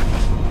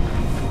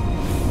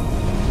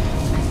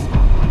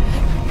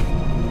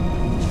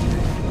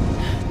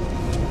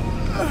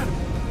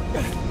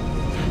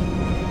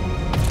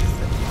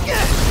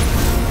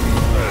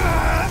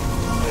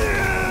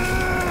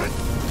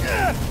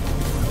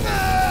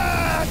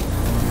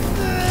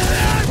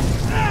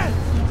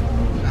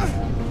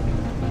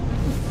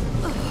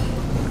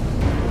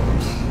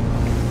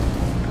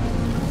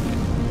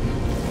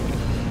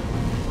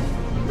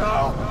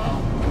 No!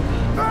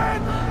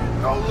 Ben!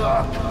 No,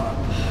 look!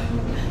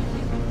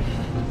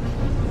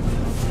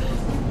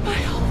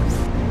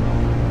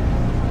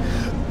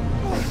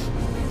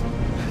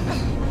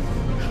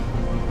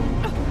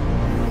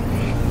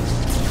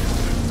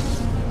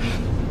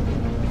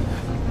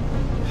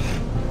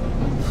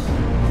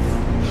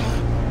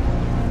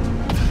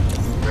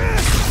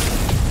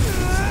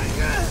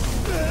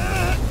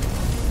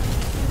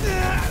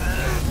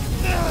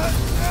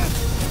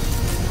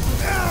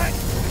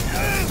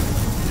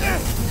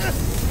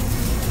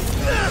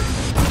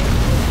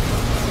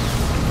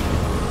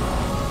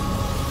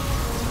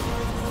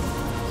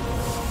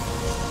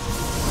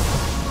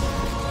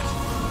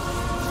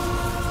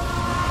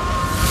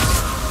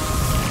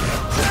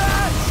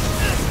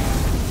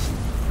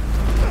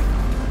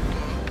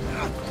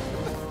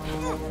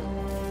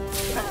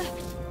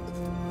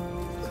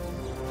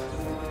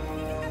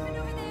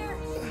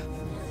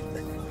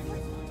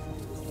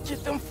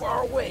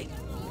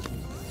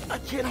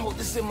 hold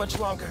this in much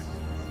longer.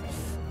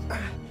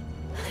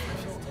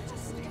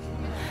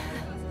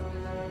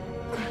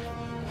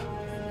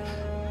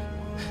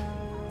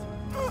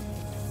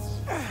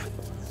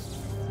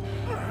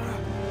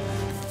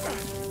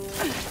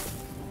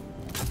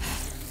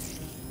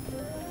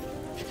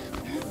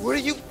 What are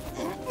you...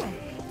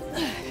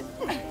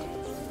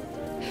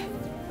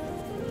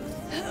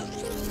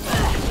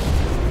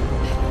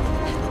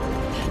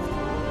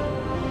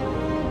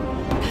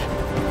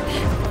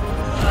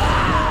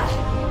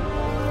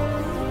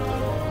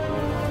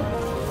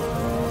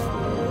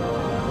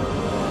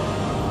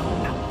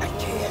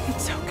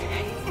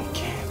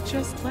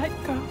 Just let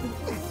go.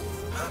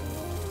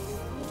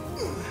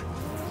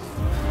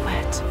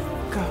 Let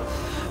go.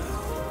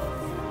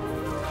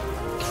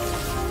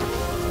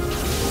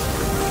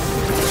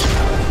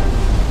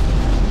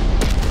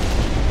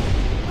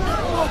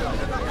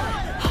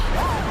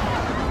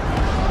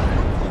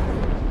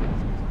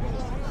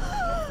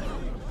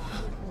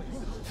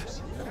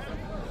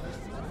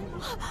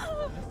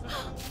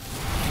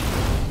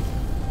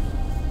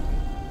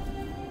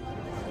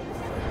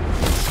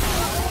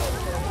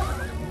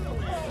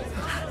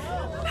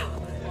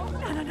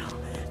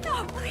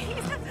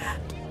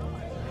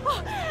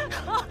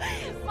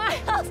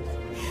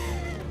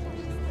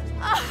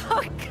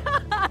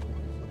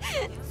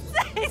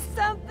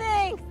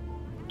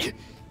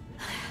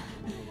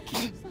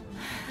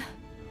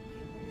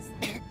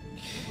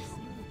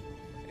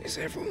 Is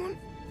everyone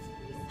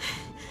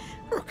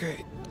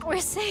okay? We're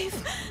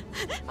safe.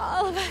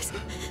 All of us.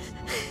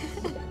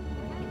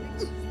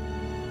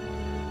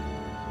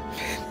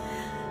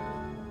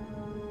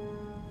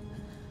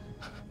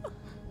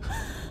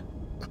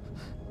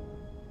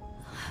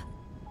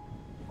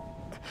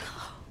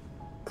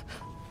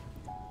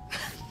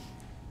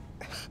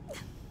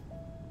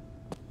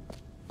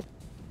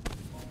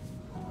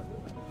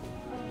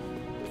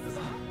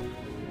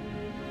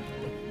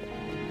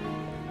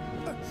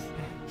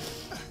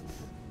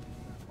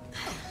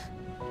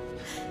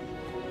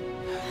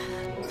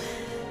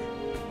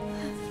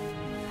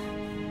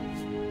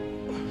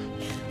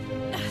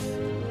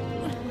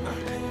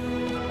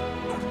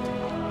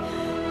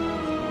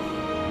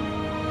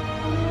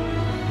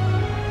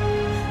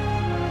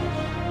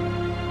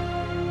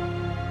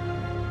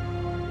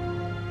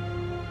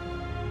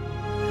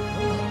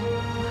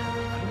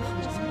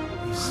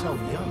 So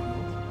young.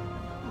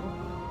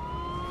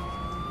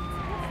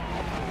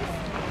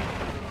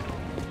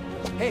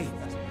 Hey,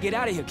 get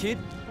out of here, kid.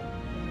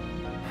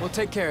 We'll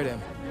take care of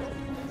them.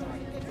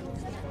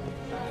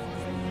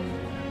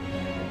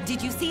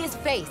 Did you see his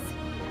face?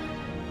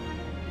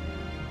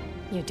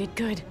 You did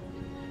good,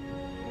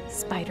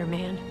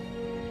 Spider-Man.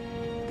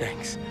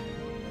 Thanks.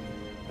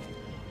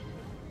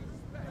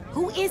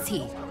 Who is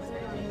he?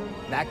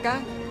 That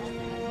guy?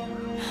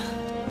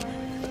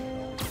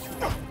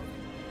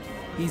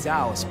 He's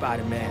our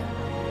Spider-Man.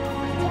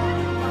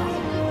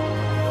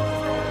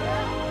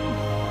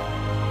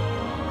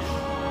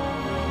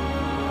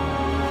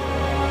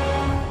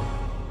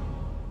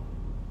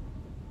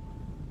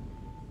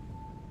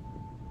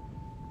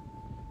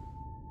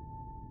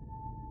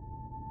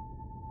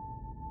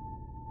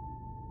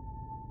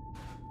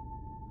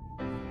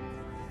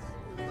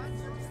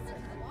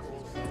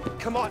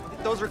 Come on,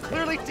 those are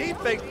clearly deep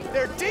fakes.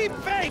 They're deep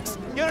fakes.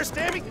 You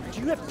understand me?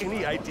 Do you have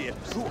any idea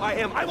who I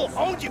am? I will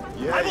own you.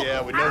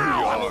 Yeah, we know who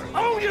you I are. will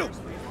own you.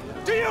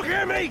 Do you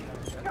hear me?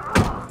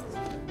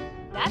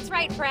 That's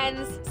right,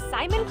 friends.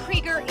 Simon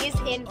Krieger is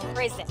in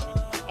prison.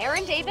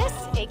 Aaron Davis,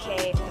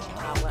 aka the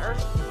Prowler,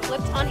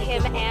 flipped on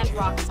him and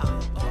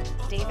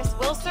Roxxon. Davis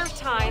will serve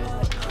time,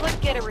 but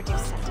could get a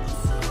reduced sentence.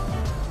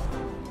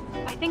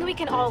 I think we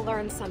can all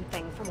learn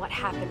something from what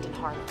happened in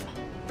Harlem.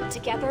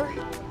 Together,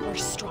 we're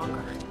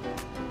stronger.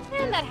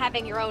 And that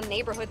having your own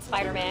neighborhood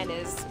Spider-Man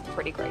is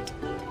pretty great.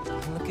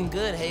 Looking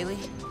good, Haley.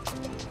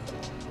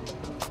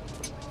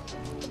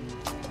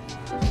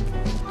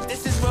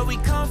 This is where we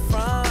come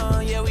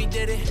from, yeah, we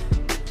did it.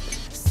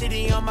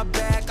 City on my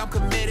back, I'm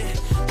committed.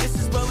 This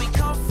is where we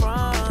come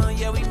from,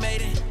 yeah, we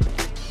made it.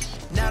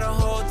 Now the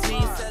whole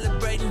team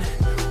celebrating.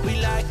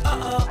 We like,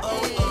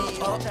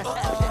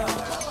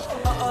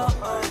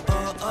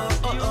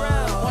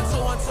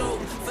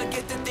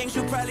 Forget the things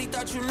you probably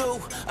thought you knew.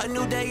 A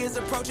new day is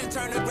approaching,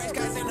 turn the gray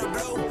skies into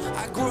blue.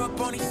 I grew up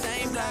on these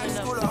same blocks,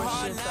 school of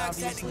hard knocks.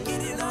 Had to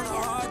get it on a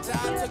hard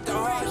time, took the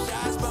hard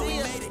shots, but we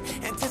made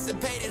it.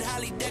 Anticipated,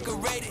 highly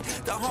decorated.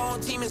 The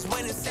home team is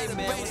winning,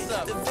 celebrated.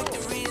 The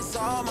victory is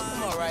all mine.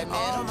 I'm all right,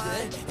 man. I'm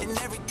good. And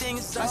everything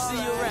is all I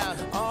see you around.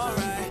 All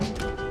right.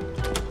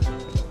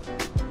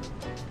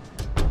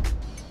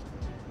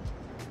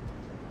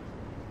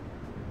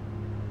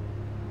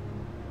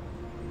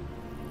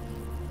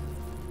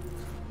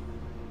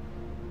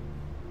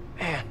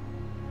 Man,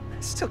 I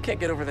still can't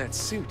get over that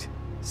suit.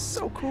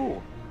 So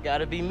cool.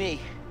 Gotta be me.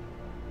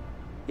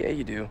 Yeah,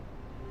 you do.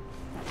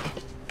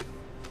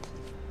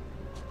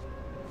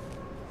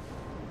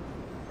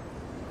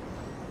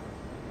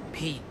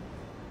 Pete,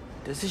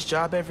 does this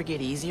job ever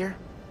get easier?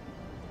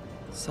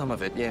 Some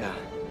of it, yeah.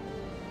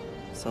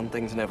 Some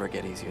things never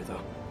get easier,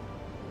 though.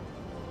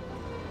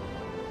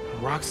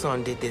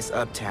 Roxxon did this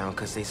uptown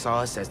because they saw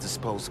us as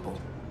disposable.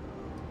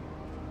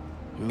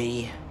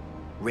 Me,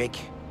 Rick,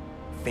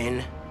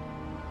 Phin,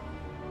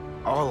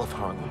 all of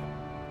Harlem.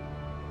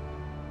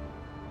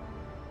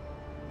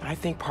 I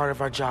think part of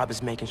our job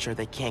is making sure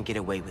they can't get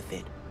away with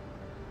it.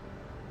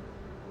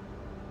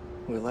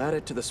 We'll add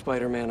it to the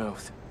Spider-Man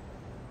oath.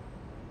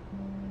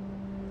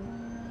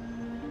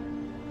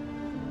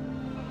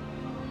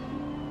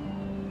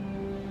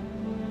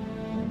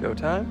 Go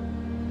time?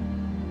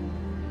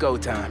 Go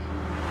time.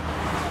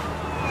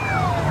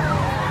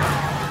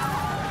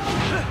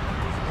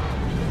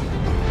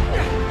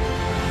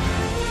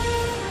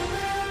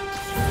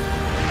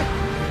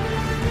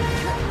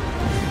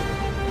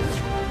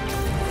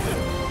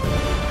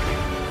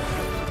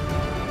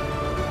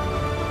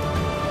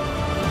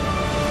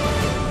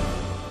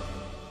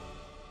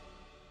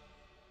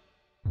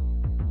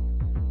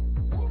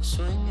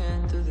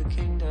 Swinging through the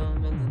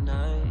kingdom in the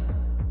night.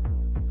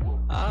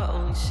 I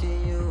only see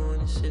you in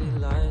the city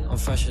light. I'm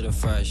fresher than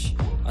fresh.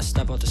 I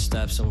step out the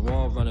steps, I'm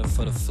wall running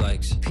for the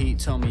flex. Pete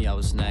told me I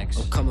was next.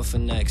 I'm coming for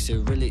next, it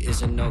really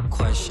isn't no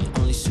question.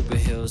 Only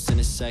superheroes in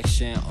this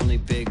section, only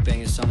big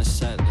bangers on the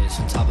set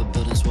list. On top of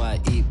buildings where I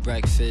eat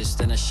breakfast,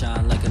 then I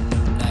shine like a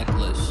new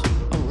necklace.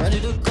 I'm ready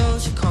to go,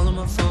 she calling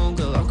my phone,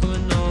 girl, I'm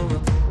coming over.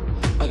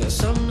 I got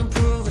something to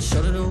prove, I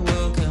showed her the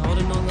world, can't hold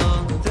it no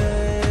longer.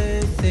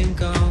 They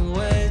think I'm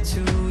way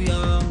too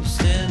young to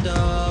stand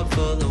up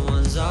for the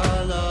ones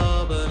I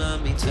love, but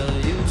let me tell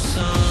you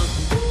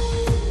something.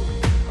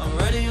 I'm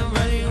ready, I'm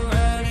ready, I'm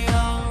ready,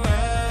 I'm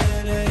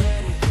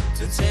ready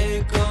to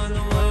take on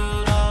the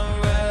world,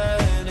 I'm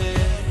ready.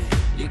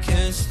 You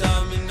can't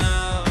stop me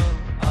now.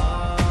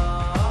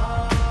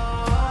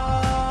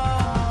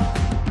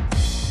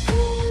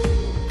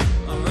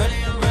 I'm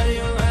ready, I'm ready,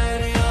 I'm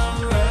ready,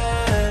 I'm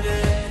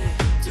ready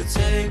to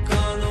take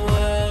on the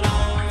world,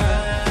 I'm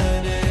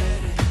ready.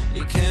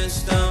 You can't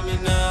stop me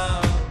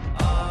now.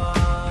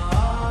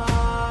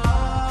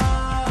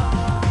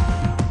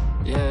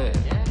 Yeah,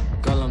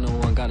 girl, I'm the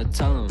one, gotta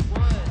tell 'em.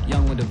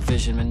 Young with a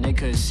vision, man, they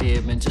couldn't see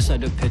it, man, just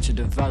let the picture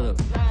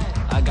develop.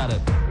 I gotta,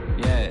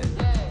 yeah,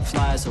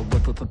 fly as a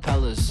whip with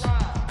propellers.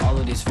 All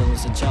of these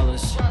villains are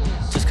jealous,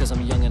 just cause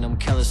I'm young and I'm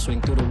careless.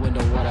 Swing through the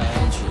window, what I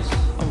entries.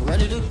 I'm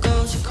ready to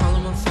go, she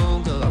calling my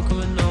phone, girl, I'm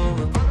coming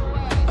over.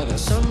 I got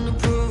something to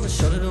prove, I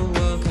showed her the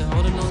world, can't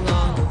hold it no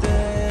longer.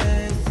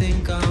 They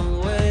think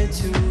I'm way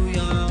too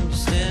young to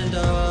stand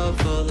up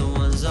for the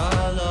ones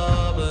I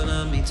love, but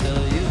let me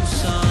tell you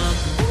something.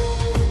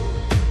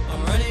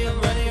 I'm ready, I'm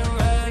ready, I'm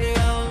ready,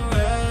 I'm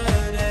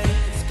ready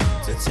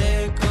to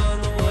take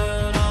on the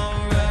world, I'm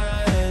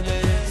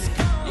ready.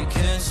 You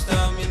can't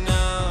stop me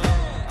now.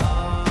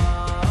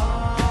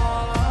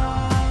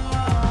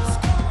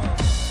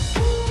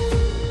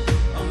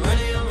 I'm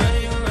ready, I'm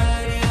ready, I'm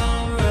ready,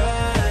 I'm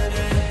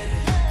ready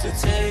to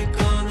take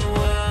on the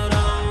world,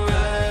 I'm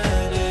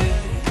ready.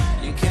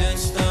 You can't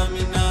stop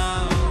me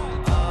now.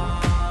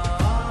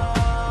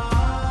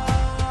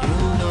 You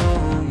know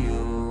who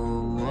you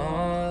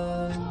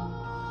are.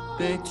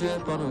 Big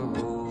drip on a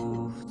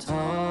rooftop.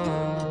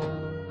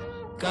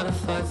 Gotta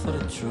fight for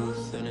the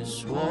truth in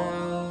this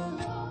war.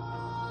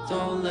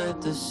 Don't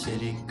let the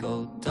city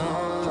go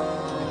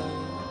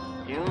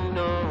down. You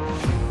know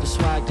the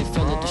swag, they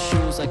feel it, the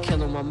shoes, I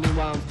kill 'em. While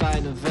meanwhile I'm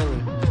fighting a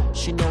villain.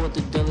 She know what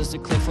the deal is, the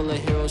clip full of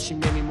heroes. She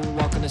made me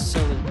moonwalk on the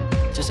ceiling.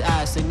 Just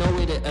ask, they know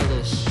we the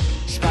illest.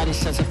 Spidey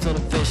sense, I feel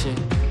the vision.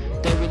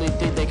 They really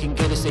think they can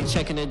get us. They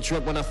checking the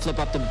drip when I flip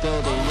off the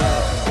building, yeah.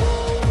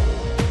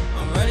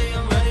 I'm ready,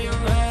 I'm ready,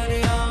 I'm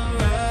ready, I'm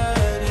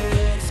ready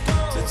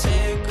to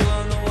take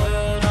on the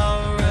world,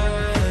 I'm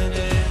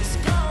ready.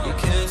 You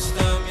can't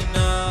stop me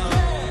now.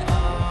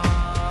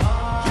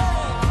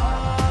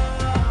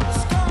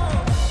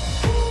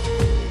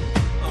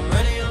 I'm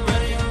ready, I'm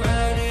ready, I'm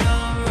ready,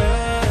 I'm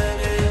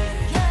ready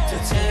to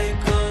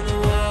take on the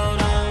world,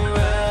 I'm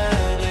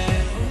ready.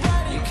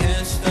 You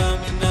can't stop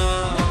me now.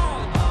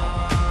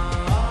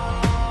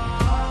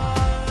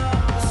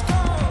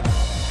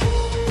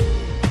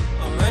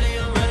 I'm ready,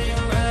 I'm ready,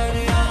 I'm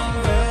ready, I'm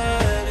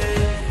ready.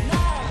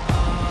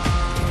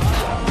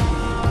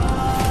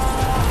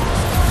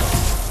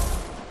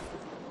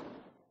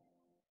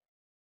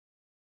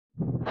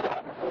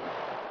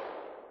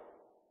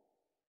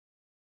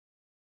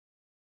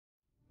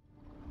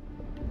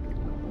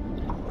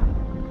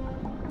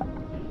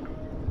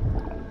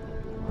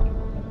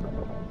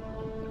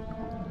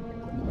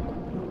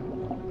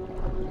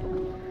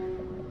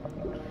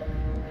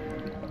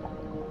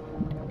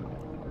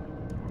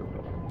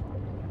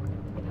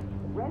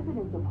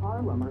 Residents of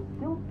Harlem are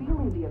still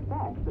feeling the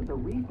effects of the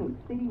recent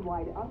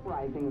citywide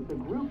uprising of the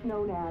group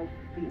known as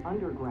the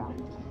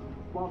Underground.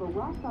 While the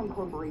Roxxon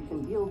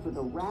Corporation deals with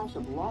a rash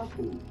of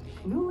lawsuits,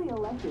 newly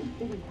elected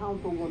City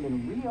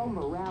Councilwoman Rio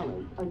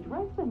Morales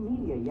addressed the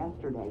media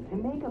yesterday to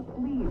make a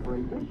plea for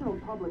additional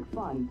public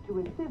funds to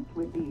assist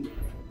with the...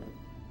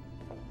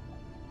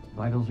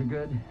 Vitals are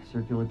good,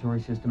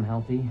 circulatory system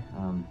healthy,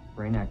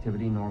 brain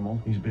activity normal.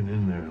 He's been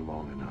in there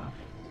long enough.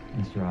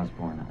 Mr.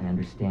 Osborn, I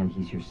understand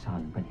he's your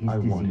son, but his I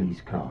want him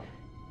disease could... tough,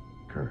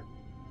 Kurt.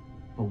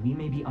 but we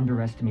may be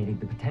underestimating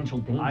the potential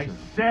danger. I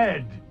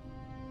said,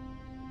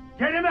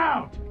 get him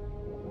out!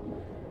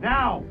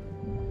 Now!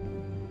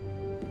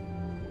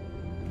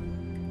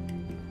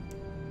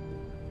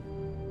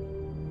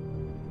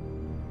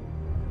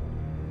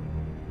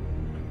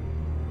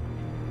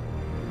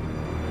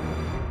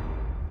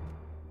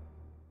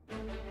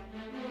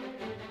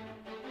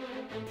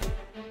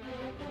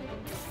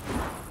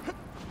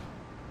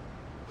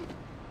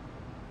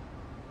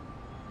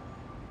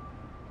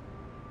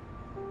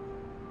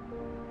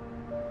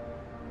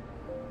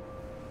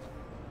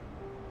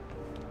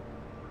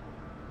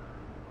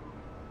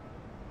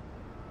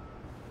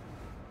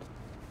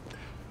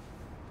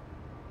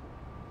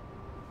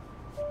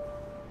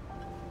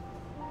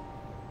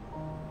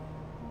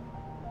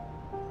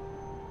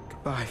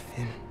 Goodbye,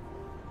 Phin.